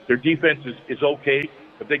know, their defense is okay,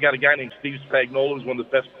 but they got a guy named Steve Spagnuolo who's one of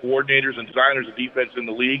the best coordinators and designers of defense in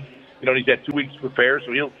the league. You know, and he's had 2 weeks to prepare,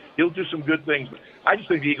 so he'll do some good things. But I just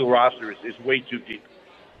think the Eagle roster is way too deep.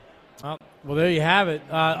 Well, there you have it.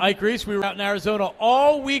 Ike Reese, we were out in Arizona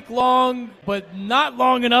all week long, but not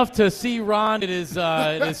long enough to see Ron at his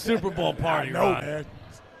Super Bowl party. No, man.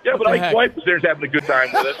 Yeah, but Ike's wife was there having a good time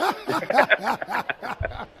with us.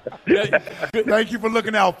 Thank you for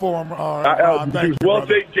looking out for him. Thank you, well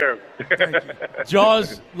taken care of. Thank you.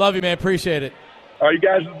 Jaws, love you, man. Appreciate it. All right, you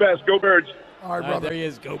guys are the best. Go Birds. All right, brother. There he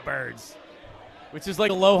is. Go Birds. Which is like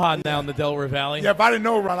aloha now in the Delaware Valley. Yeah, if I didn't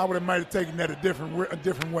know Ron, I would have might have taken that a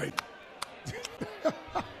different way.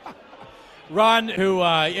 Ron, who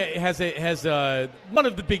has one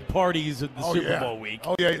of the big parties of the Super Bowl week.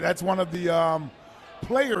 Oh, yeah, that's one of the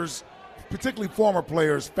players, particularly former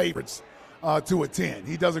players' favorites to attend.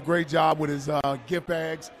 He does a great job with his gift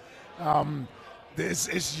bags.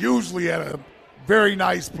 It's usually at a very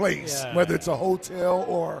nice place, whether it's a hotel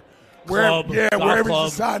or wherever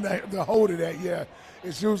he's deciding to hold it at. Yeah,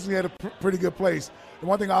 it's usually at a pretty good place. The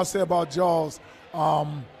one thing I'll say about Jaws,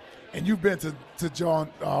 and you've been to Ron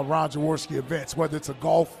Jaworski events, whether it's a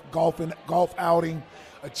golf outing,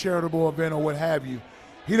 a charitable event, or what have you,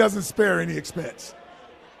 he doesn't spare any expense.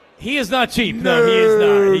 He is not cheap. No, he is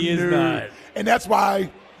not. He is not. And that's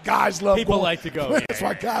why guys love people like to go. That's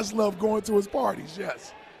why guys love going to his parties.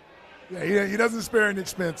 Yes. Yeah, he doesn't spare an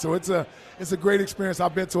expense, so it's a great experience.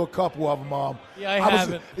 I've been to a couple of them. Yeah, I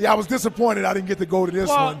haven't. I was disappointed I didn't get to go to this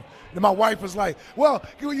one. And my wife was like, well,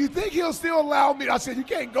 you think he'll still allow me? I said, you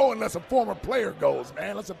can't go unless a former player goes,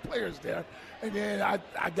 man, unless a player's there. And then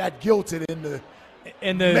I got guilted into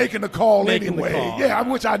making the call anyway. Yeah,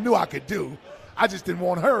 which I knew I could do. I just didn't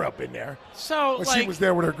want her up in there. So, she was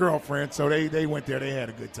there with her girlfriend, so they went there. They had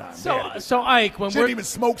a good time. So Ike, when she didn't even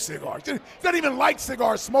smoke cigars. She doesn't even like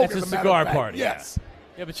cigar smoke. It's as a matter cigar of fact. party. Yes.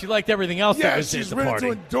 Yeah, but she liked everything else that was she's at the ready party.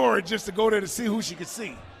 to endure it just to go there to see who she could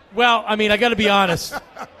see. Well, I mean, I got to be honest.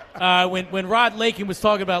 When Rod Lakin was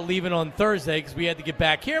talking about leaving on Thursday because we had to get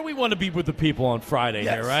back here, we want to be with the people on Friday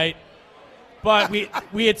here, right? But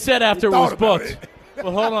we had said after it was booked.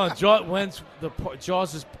 Well, hold on. When's the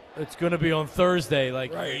Jaws? It's going to be on Thursday.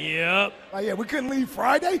 Like, yep. Yeah, we couldn't leave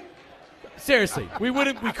Friday. Seriously, we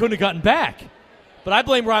couldn't have gotten back. But I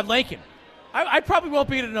blame Rod Lakin. I probably won't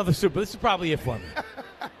be at another Super Bowl. This is probably it for me.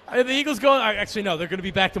 Are the Eagles going? Actually, no. They're going to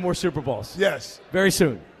be back to more Super Bowls. Yes. Very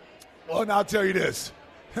soon. Well, and I'll tell you this.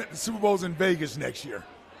 The Super Bowl's in Vegas next year.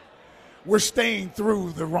 We're staying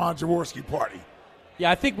through the Ron Jaworski party.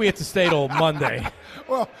 Yeah, I think we have to stay till Monday.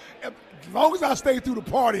 Well, as long as I stay through the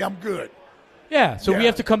party, I'm good. Yeah, so we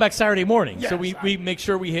have to come back Saturday morning. Yes, so we make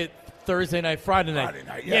sure we hit Thursday night, Friday night.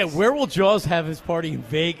 Yes. Yeah, where will Jaws have his party in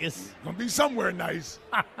Vegas? Gonna be somewhere nice.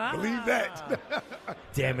 Believe that.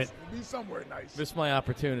 Damn it. It'll be somewhere nice. Missed my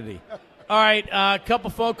opportunity. All right, a couple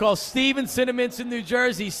phone calls. Steve in Cinnaminson, New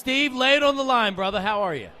Jersey. Steve, lay it on the line, brother. How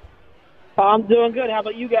are you? I'm doing good. How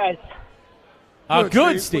about you guys?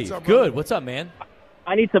 Good, Steve. What's up, good. What's up, man?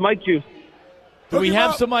 I need some Ike juice. Do we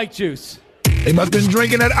have some Ike juice? They must have been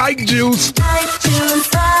drinking that Ike juice.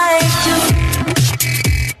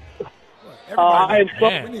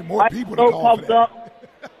 We need more people to call for that. Up.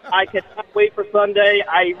 I cannot wait for Sunday.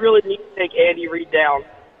 I really need to take Andy Reid down.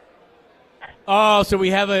 Oh, so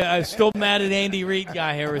we have a still mad at Andy Reid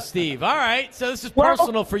guy here with Steve. All right, so this is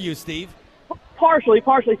personal for you, Steve. Partially.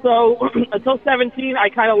 So until 17, I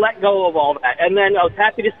kind of let go of all that, and then I was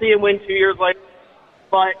happy to see him win 2 years later.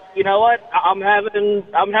 But you know what? I'm having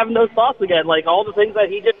those thoughts again, like all the things that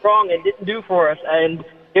he did wrong and didn't do for us, and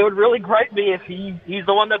it would really gripe me if he's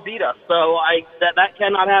the one that beat us. So that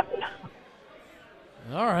cannot happen.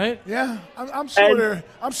 All right. Yeah, I'm sure.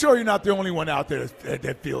 I'm sure you're not the only one out there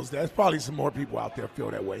that feels that. There's probably some more people out there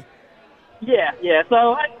feel that way. Yeah. So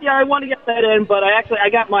I want to get that in, but I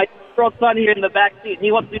got my 12-year-old son here in the back seat, and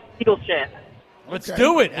he wants to do the Eagles chant. Let's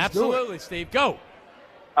do it. Absolutely, Steve. Go.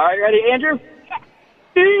 All right, ready, Andrew?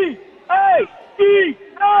 E-A-E-R-E-S,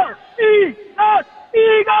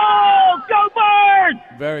 Eagles! Go Birds!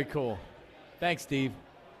 Very cool. Thanks, Steve.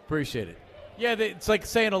 Appreciate it. Yeah, it's like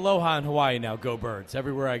saying aloha in Hawaii now. Go Birds.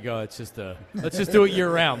 Everywhere I go, it's just let's just do it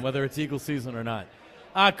year round, whether it's Eagle season or not.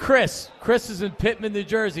 Chris is in Pittman, New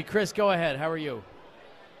Jersey. Chris, go ahead. How are you?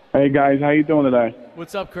 Hey guys, how you doing today?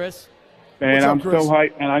 What's up, Chris? Man, I'm so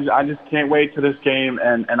hyped, and I just can't wait to this game,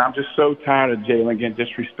 and I'm just so tired of Jalen getting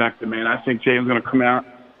disrespected, man. I think Jalen's going to come out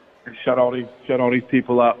and shut all these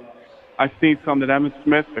people up. I seen something that Emmitt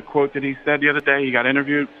Smith, a quote that he said the other day. He got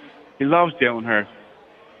interviewed. He loves Jalen Hurts.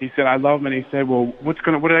 He said, "I love him," and he said, "Well, what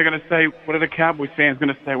are they going to say? What are the Cowboys fans going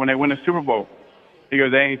to say when they win the Super Bowl?" He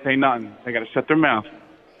goes, "They ain't say nothing. They got to shut their mouth."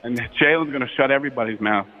 And Jalen's going to shut everybody's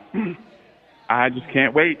mouth. I just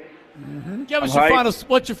can't wait. Mm-hmm. Give us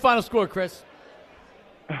what's your final score, Chris?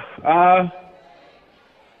 I'm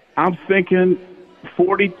thinking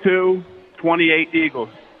 42-28 Eagles.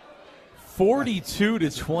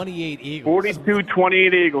 42-28 Eagles.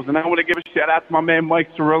 42-28 Eagles. And I want to give a shout-out to my man Mike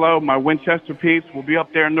Cirillo, my Winchester peeps. We'll be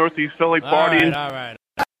up there in Northeast Philly partying. All right.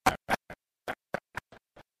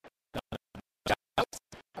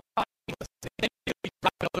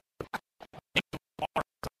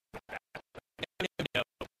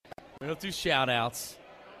 We don't do shout-outs.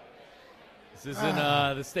 This isn't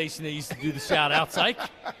the station that used to do the shout-outs, Ike.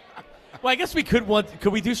 Well, I guess we could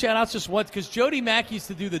we do shout-outs just once? Because Jody Mack used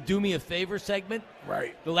to do the Do Me a Favor segment.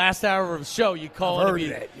 Right. The last hour of the show, you'd call I've him heard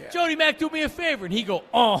and that, yeah. Jody Mack, do me a favor. And he'd go,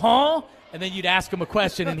 uh-huh. And then you'd ask him a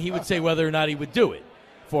question, and he would say whether or not he would do it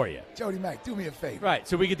for you. Jody Mack, do me a favor. Right.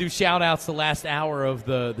 So we could do shout-outs the last hour of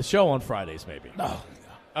the show on Fridays, maybe. No.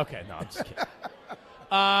 Okay, no, I'm just kidding.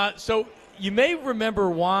 So you may remember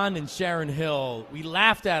Juan and Sharon Hill. We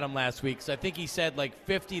laughed at him last week because I think he said like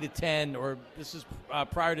 50-10, or this is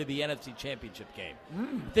prior to the NFC Championship game.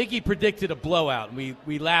 I think he predicted a blowout, and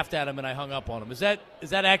we laughed at him, and I hung up on him. Is that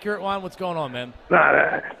accurate, Juan? What's going on, man?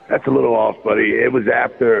 Nah, that's a little off, buddy. It was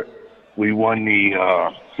after we won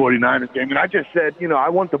the 49ers game, and I just said, I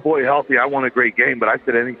want the boy healthy. I want a great game, but I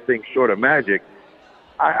said anything short of magic,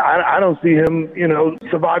 I don't see him,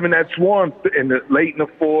 surviving that swarm late in the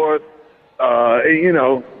fourth. I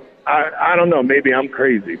don't know. Maybe I'm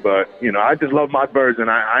crazy, but I just love my Birds,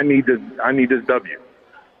 and I need this. I need this W.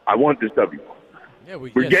 I want this W. Yeah,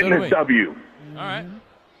 we're getting this W. All right.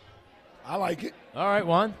 I like it. All right,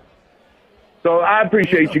 Juan. So I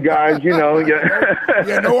appreciate you guys. Yeah, no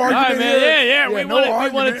argument. All right, man. Yeah. We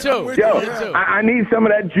no want it too. Yo, I need some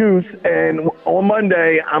of that juice, and on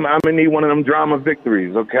Monday, I'm gonna need one of them drama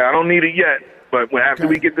victories. Okay, I don't need it yet, but after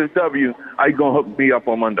we get this W, how you gonna hook me up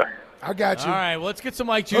on Monday? I got you. All right, well, let's get some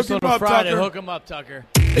Ike juice on a Friday. Hook him up, Tucker.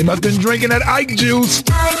 They must have been drinking that Ike juice.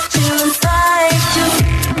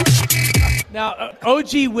 Now,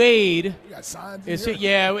 OG Wade. You got signs in is here?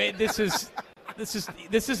 Yeah,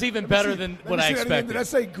 this is even better than what I expected. Did I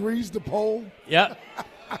say grease the pole? Yeah,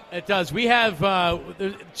 it does. We have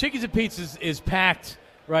Chickies and Pete's is packed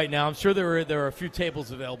right now. I'm sure there are a few tables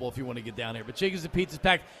available if you want to get down here. But Chickies and Pete's is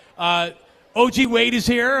packed. OG Wade is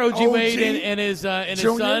here. OG Wade and his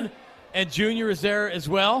son. And Junior is there as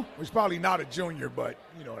well. He's probably not a junior, but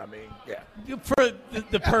you know what I mean. Yeah. For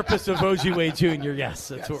the purpose of OG Wade Jr., yes,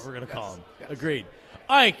 that's what we're going to call him. Yes. Agreed.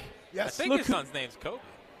 Ike. Yes. I think his son's name's Kobe.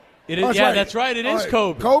 It is. That's right. It is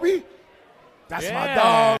Kobe. Kobe? That's my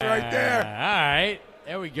dog right there. All right.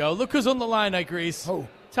 There we go. Look who's on the line, Ike Reese. Oh.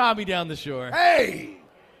 Tommy down the shore. Hey!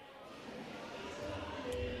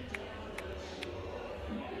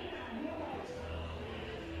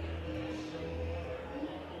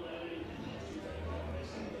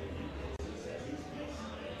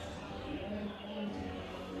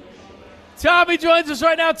 Tommy joins us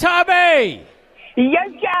right now. Tommy! Yes,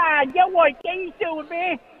 God. Yo, what? How you doing,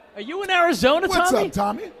 man? Are you in Arizona, Tommy? What's up,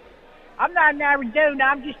 Tommy? I'm not in Arizona.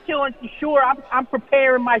 I'm just chilling at the shore. I'm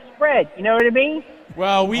preparing my spread. You know what I mean?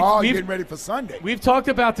 Well, we've getting ready for Sunday. We've talked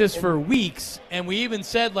about this for weeks, and we even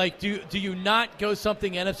said, like, do you not go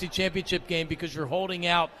something NFC Championship game because you're holding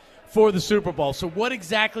out for the Super Bowl? So what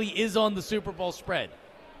exactly is on the Super Bowl spread?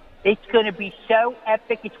 It's going to be so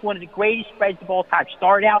epic. It's one of the greatest spreads of all time.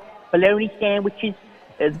 Start out, bologna sandwiches,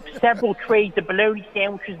 several trays of bologna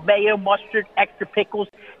sandwiches, mayo, mustard, extra pickles.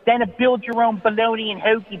 Then a build-your-own bologna and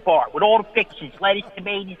hoagie bar with all the fixings, lettuce,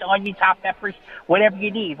 tomatoes, onions, hot peppers, whatever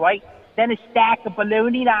you need, right? Then a stack of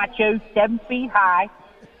bologna nachos 7 feet high.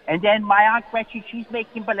 And then my Aunt Gretchen, she's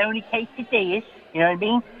making bologna quesadillas, you know what I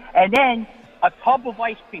mean? And then a tub of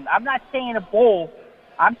ice cream. I'm not saying a bowl.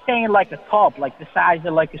 I'm saying like a tub, like the size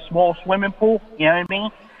of like a small swimming pool, you know what I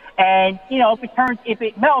mean? And, if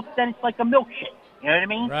it melts, then it's like a milkshake. You know what I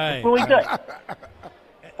mean? Right. It's really good.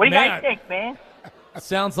 What do you guys think, man?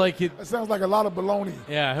 Sounds like it. That sounds like a lot of bologna.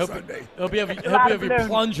 Yeah, Sunday. Hope you have your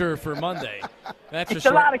plunger for Monday. That's it's for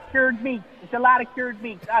sure. A lot of cured meat. It's a lot of cured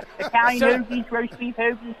meat. Italian hoagies, roast beef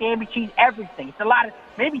hoagies, ham and cheese, everything. It's a lot of,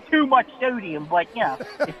 maybe too much sodium, but,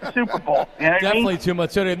 it's the Super Bowl. You know what Definitely I mean? too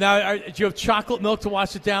much sodium. Now, do you have chocolate milk to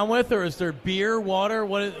wash it down with, or is there beer, water?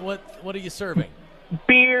 What are you serving?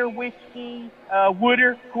 Beer, whiskey,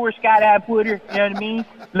 water. Of course, got to have water. You know what I mean?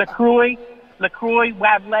 LaCroix. We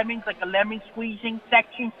have lemons, like a lemon squeezing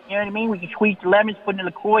section. You know what I mean? We can squeeze the lemons, put in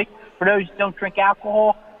LaCroix for those who don't drink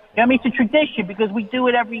alcohol. You know what I mean? It's a tradition because we do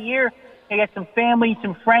it every year. I got some family,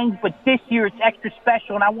 some friends, but this year it's extra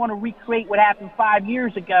special, and I want to recreate what happened 5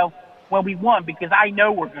 years ago when we won because I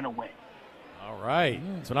know we're going to win. All right.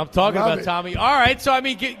 That's what I'm talking about, Tommy. All right. So,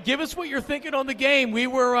 give us what you're thinking on the game. We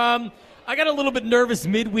were I got a little bit nervous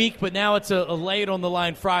midweek, but now it's a late on the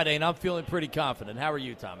line Friday, and I'm feeling pretty confident. How are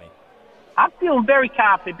you, Tommy? I'm feeling very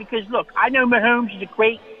confident because, look, I know Mahomes is a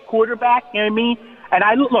great quarterback, you know what I mean? And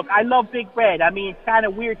I love Big Red. I mean, it's kind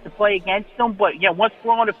of weird to play against them, but, once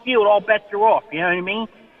we're on the field, all bets are off, you know what I mean?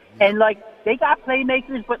 And, they got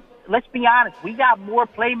playmakers, but let's be honest, we got more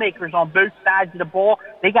playmakers on both sides of the ball.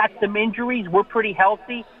 They got some injuries. We're pretty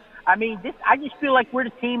healthy. I mean, I just feel like we're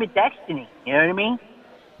the team of destiny, you know what I mean?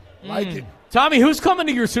 Like it. Tommy, who's coming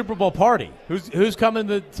to your Super Bowl party? Who's coming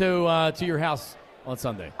to your house on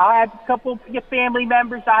Sunday? I have a couple of your family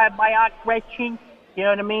members. I have my Aunt Gretchen, you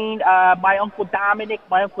know what I mean? My Uncle Dominic,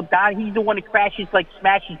 he's the one that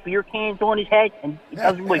smashes beer cans on his head, and it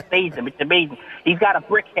doesn't really faze him. It's amazing. He's got a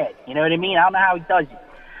brick head, you know what I mean? I don't know how he does it.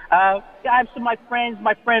 I have some of my friends,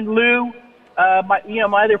 my friend Lou,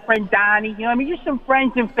 my other friend Donnie, just some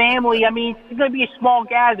friends and family. I mean, it's going to be a small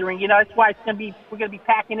gathering, that's why we're going to be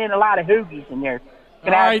packing in a lot of hoagies in there.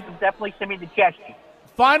 Going to have definitely some indigestion.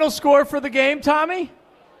 Final score for the game, Tommy?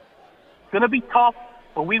 It's going to be tough,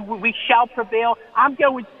 but we shall prevail. I'm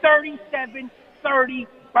going 37-30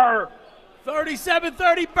 Birds.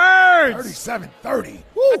 37-30 Birds. 37-30.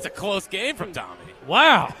 That's a close game from Tommy.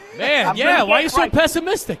 Wow. Man, why are you so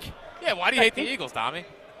pessimistic? Yeah, why do you hate the Eagles, Tommy?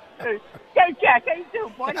 Yo, Jack, how you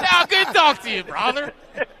doing, buddy? Now, good to talk to you, brother.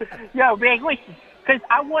 Yo, man, listen, because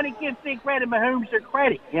I want to give Big Red and Mahomes their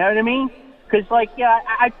credit. You know what I mean? Because,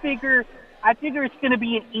 I figure it's going to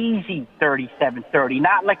be an easy 37-30,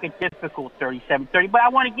 not like a difficult 37-30. But I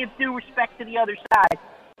want to give due respect to the other side.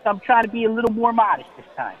 So I'm trying to be a little more modest this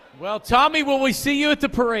time. Well, Tommy, will we see you at the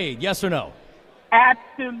parade? Yes or no?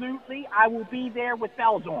 Absolutely. I will be there with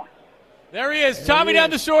bells on. There he is. Tommy down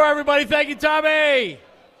the shore, everybody. Thank you, Tommy.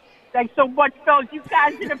 Thanks so much, fellas. You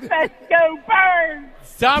guys are the best. Go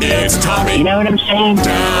Birds! Tommy. It's Tommy. You know what I'm saying?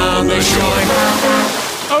 Down the shore.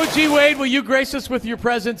 OG Wade, will you grace us with your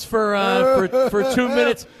presence for 2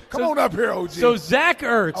 minutes? Come on up here, OG. So Zach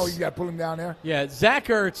Ertz. Oh, you got to pull him down there? Yeah, Zach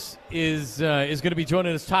Ertz is going to be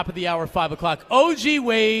joining us top of the hour, 5 o'clock. OG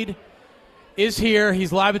Wade is here.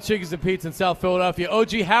 He's live at Chickens and Pete's in South Philadelphia.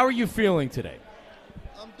 OG, how are you feeling today?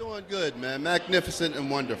 I'm doing good, man. Magnificent and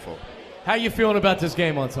wonderful. How are you feeling about this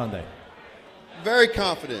game on Sunday? Very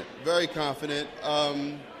confident, very confident.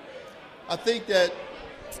 I think that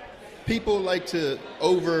people like to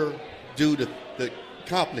overdo the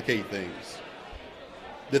complicate things.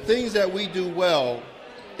 The things that we do well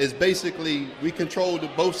is basically we control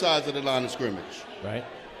both sides of the line of scrimmage. Right.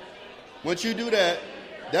 Once you do that,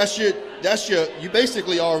 you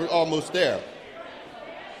basically are almost there.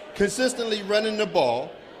 Consistently running the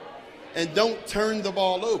ball and don't turn the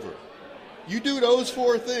ball over. You do those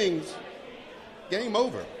 4 things, game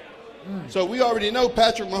over. So we already know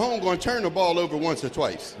Patrick Mahomes going to turn the ball over once or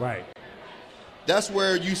twice. Right. That's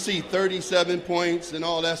where you see 37 points and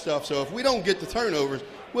all that stuff. So if we don't get the turnovers,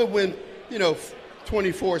 we'll win,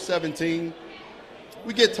 24-17.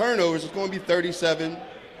 We get turnovers, it's going to be 37, around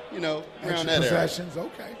Extra that area. possessions,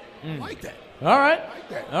 okay. I like that. All right. I like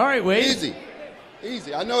that. All right, Wade.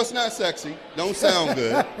 Easy. I know it's not sexy. Don't sound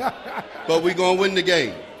good. But we're going to win the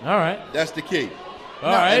game. All right. That's the key. All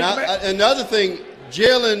right. And another thing,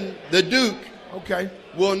 Jalen the Duke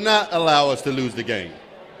will not allow us to lose the game.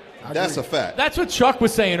 That's a fact. That's what Chuck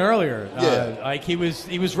was saying earlier. Yeah. He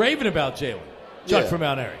was raving about Jalen. Chuck from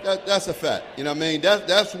Mount Airy. That's a fact. You know what I mean?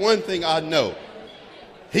 That's one thing I know.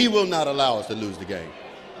 He will not allow us to lose the game.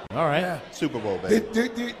 All right. Yeah. Super Bowl, baby.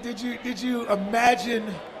 Did you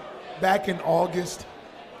imagine back in August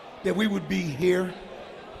that we would be here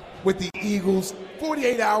with the Eagles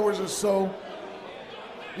 48 hours or so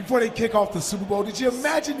before they kick off the Super Bowl? Did you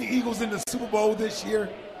imagine the Eagles in the Super Bowl this year?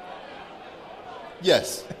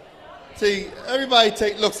 Yes. See, everybody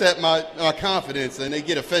looks at my confidence and they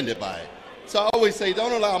get offended by it. So I always say,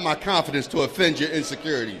 don't allow my confidence to offend your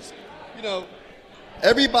insecurities.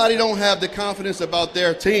 Everybody don't have the confidence about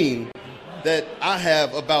their team that I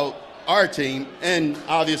have about our team and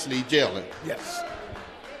obviously Jalen. Yes.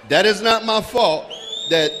 That is not my fault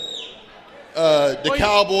that the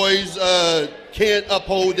Cowboys can't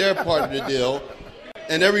uphold their part of the deal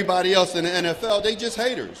and everybody else in the NFL, they just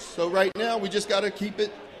haters. So right now we just got to keep the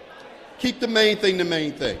main thing the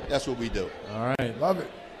main thing. That's what we do. All right. Love it.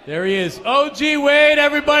 There he is. OG Wade,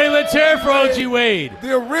 everybody, let's hear it for OG Wade.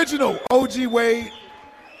 The original OG Wade.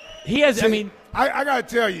 He has, I got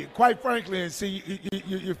to tell you, quite frankly, and see,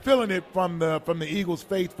 you're feeling it from the Eagles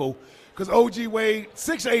faithful, because OG Wade,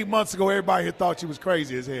 6 or 8 months ago, everybody had thought you was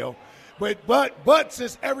crazy as hell. But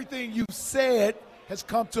since everything you said has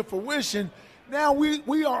come to fruition, now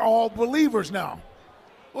we are all believers now.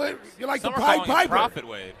 Well, you're like Some the are Pied calling it Piper. Prophet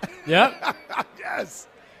Wade. Yeah. Yes.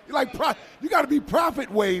 You're like you got to be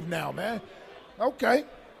Prophet Wade now, man. Okay.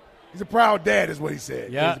 He's a proud dad, is what he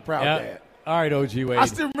said. Yeah. He's a proud dad. All right, OG Wade. I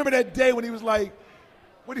still remember that day when he was like,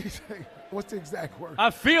 what did he say? What's the exact word? I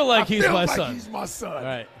feel like he's my son. He's my son. All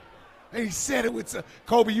right. And he said it with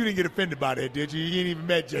Kobe. You didn't get offended by that, did you? You ain't even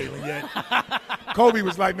met Jalen yet. Kobe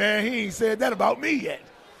was like, man, he ain't said that about me yet.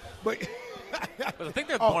 But I think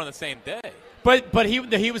they're born on the same day. But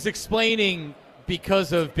he was explaining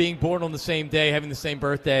because of being born on the same day, having the same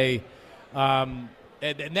birthday,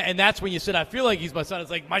 and that's when you said, I feel like he's my son. It's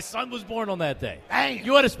like, my son was born on that day. Dang.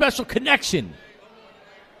 You had a special connection.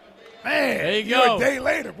 Man, there you you're go. a day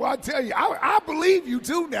later. Well, I tell you, I believe you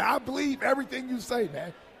too now. I believe everything you say,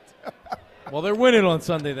 man. Well, they're winning on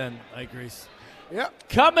Sunday then, I agree. Yep.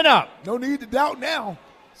 Coming up. No need to doubt now.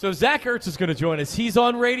 So Zach Ertz is going to join us. He's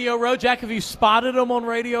on Radio Row. Jack, have you spotted him on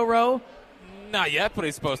Radio Row? Not yet, but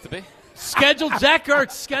he's supposed to be. Zach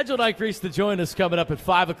Ertz scheduled, Ike Reese, to join us coming up at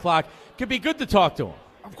 5 o'clock. Could be good to talk to him.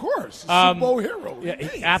 Of course. Super Bowl hero. Yeah,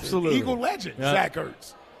 absolutely. Eagle legend, Zach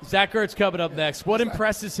Ertz. Zach Ertz coming up next. What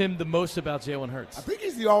impresses him the most about Jalen Hurts? I think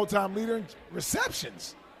he's the all-time leader in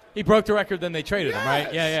receptions. He broke the record, then they traded him,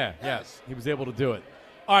 right? Yes. He was able to do it.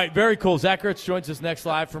 All right, very cool. Zach Ertz joins us next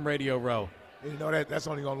live from Radio Row. And you know that's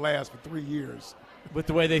only going to last for 3 years. With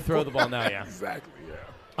the way they throw the ball now, yeah. Exactly, yeah.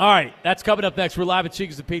 All right, that's coming up next. We're live at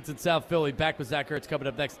Cheekers and Pizza in South Philly. Back with Zach Ertz coming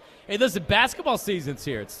up next. Hey, listen, basketball season's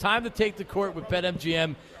here. It's time to take the court with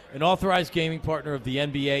BetMGM, an authorized gaming partner of the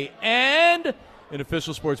NBA and an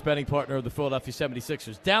official sports betting partner of the Philadelphia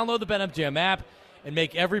 76ers. Download the BetMGM app and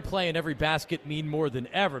make every play and every basket mean more than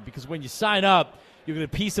ever, because when you sign up, you get a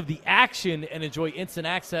piece of the action and enjoy instant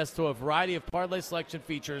access to a variety of parlay selection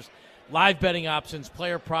features, live betting options,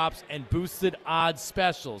 player props, and boosted odds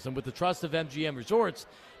specials. And with the trust of MGM Resorts,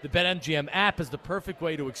 the BetMGM app is the perfect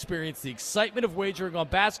way to experience the excitement of wagering on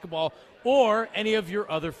basketball or any of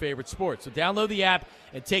your other favorite sports. So download the app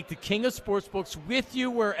and take the king of sportsbooks with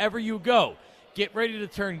you wherever you go. Get ready to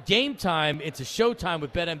turn game time into showtime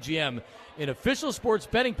with BetMGM, an official sports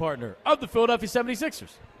betting partner of the Philadelphia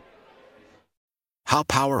 76ers. How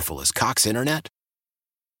powerful is Cox Internet?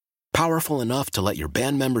 Powerful enough to let your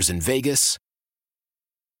band members in Vegas,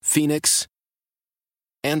 Phoenix,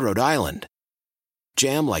 and Rhode Island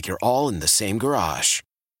jam like you're all in the same garage.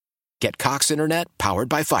 Get Cox Internet powered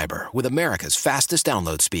by fiber with America's fastest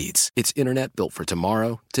download speeds. It's internet built for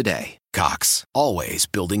tomorrow, today. Cox, always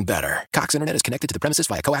building better. Cox Internet is connected to the premises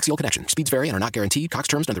via coaxial connection. Speeds vary and are not guaranteed. Cox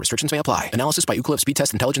terms and other restrictions may apply. Analysis by Ookla Speed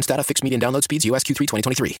Test Intelligence Data. Fixed median download speeds. US Q3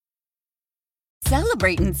 2023.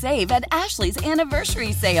 Celebrate and save at Ashley's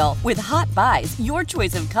Anniversary Sale. With Hot Buys, your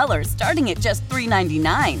choice of colors starting at just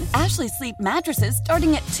 $3.99. Ashley Sleep mattresses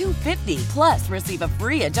starting at $2.50. Plus, receive a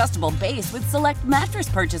free adjustable base with select mattress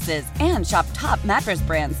purchases. And shop top mattress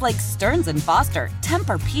brands like Stearns & Foster,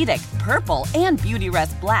 Tempur-Pedic, Purple, and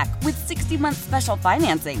Beautyrest Black with 60-month special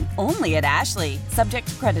financing. Only at Ashley. Subject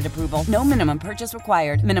to credit approval. No minimum purchase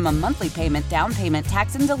required. Minimum monthly payment, down payment,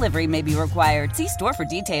 tax, and delivery may be required. See store for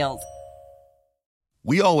details.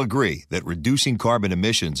 We all agree that reducing carbon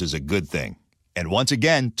emissions is a good thing. And once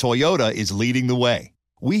again, Toyota is leading the way.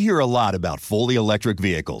 We hear a lot about fully electric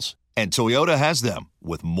vehicles, and Toyota has them,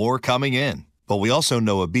 with more coming in. But we also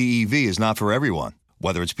know a BEV is not for everyone,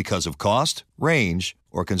 whether it's because of cost, range,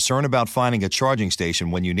 or concern about finding a charging station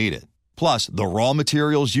when you need it. Plus, the raw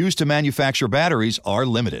materials used to manufacture batteries are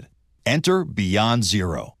limited. Enter Beyond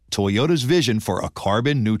Zero, Toyota's vision for a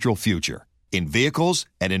carbon-neutral future. In vehicles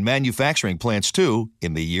and in manufacturing plants, too,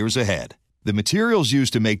 in the years ahead. The materials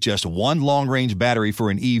used to make just one long-range battery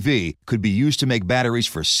for an EV could be used to make batteries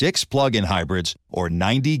for 6 plug-in hybrids or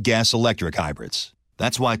 90 gas-electric hybrids.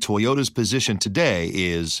 That's why Toyota's position today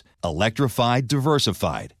is electrified,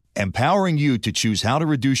 diversified, empowering you to choose how to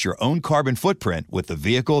reduce your own carbon footprint with the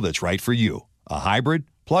vehicle that's right for you, a hybrid,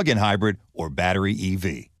 plug-in hybrid, or battery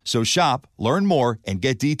EV. So shop, learn more, and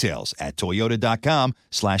get details at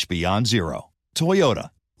toyota.com/beyond zero. Toyota,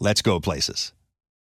 let's go places.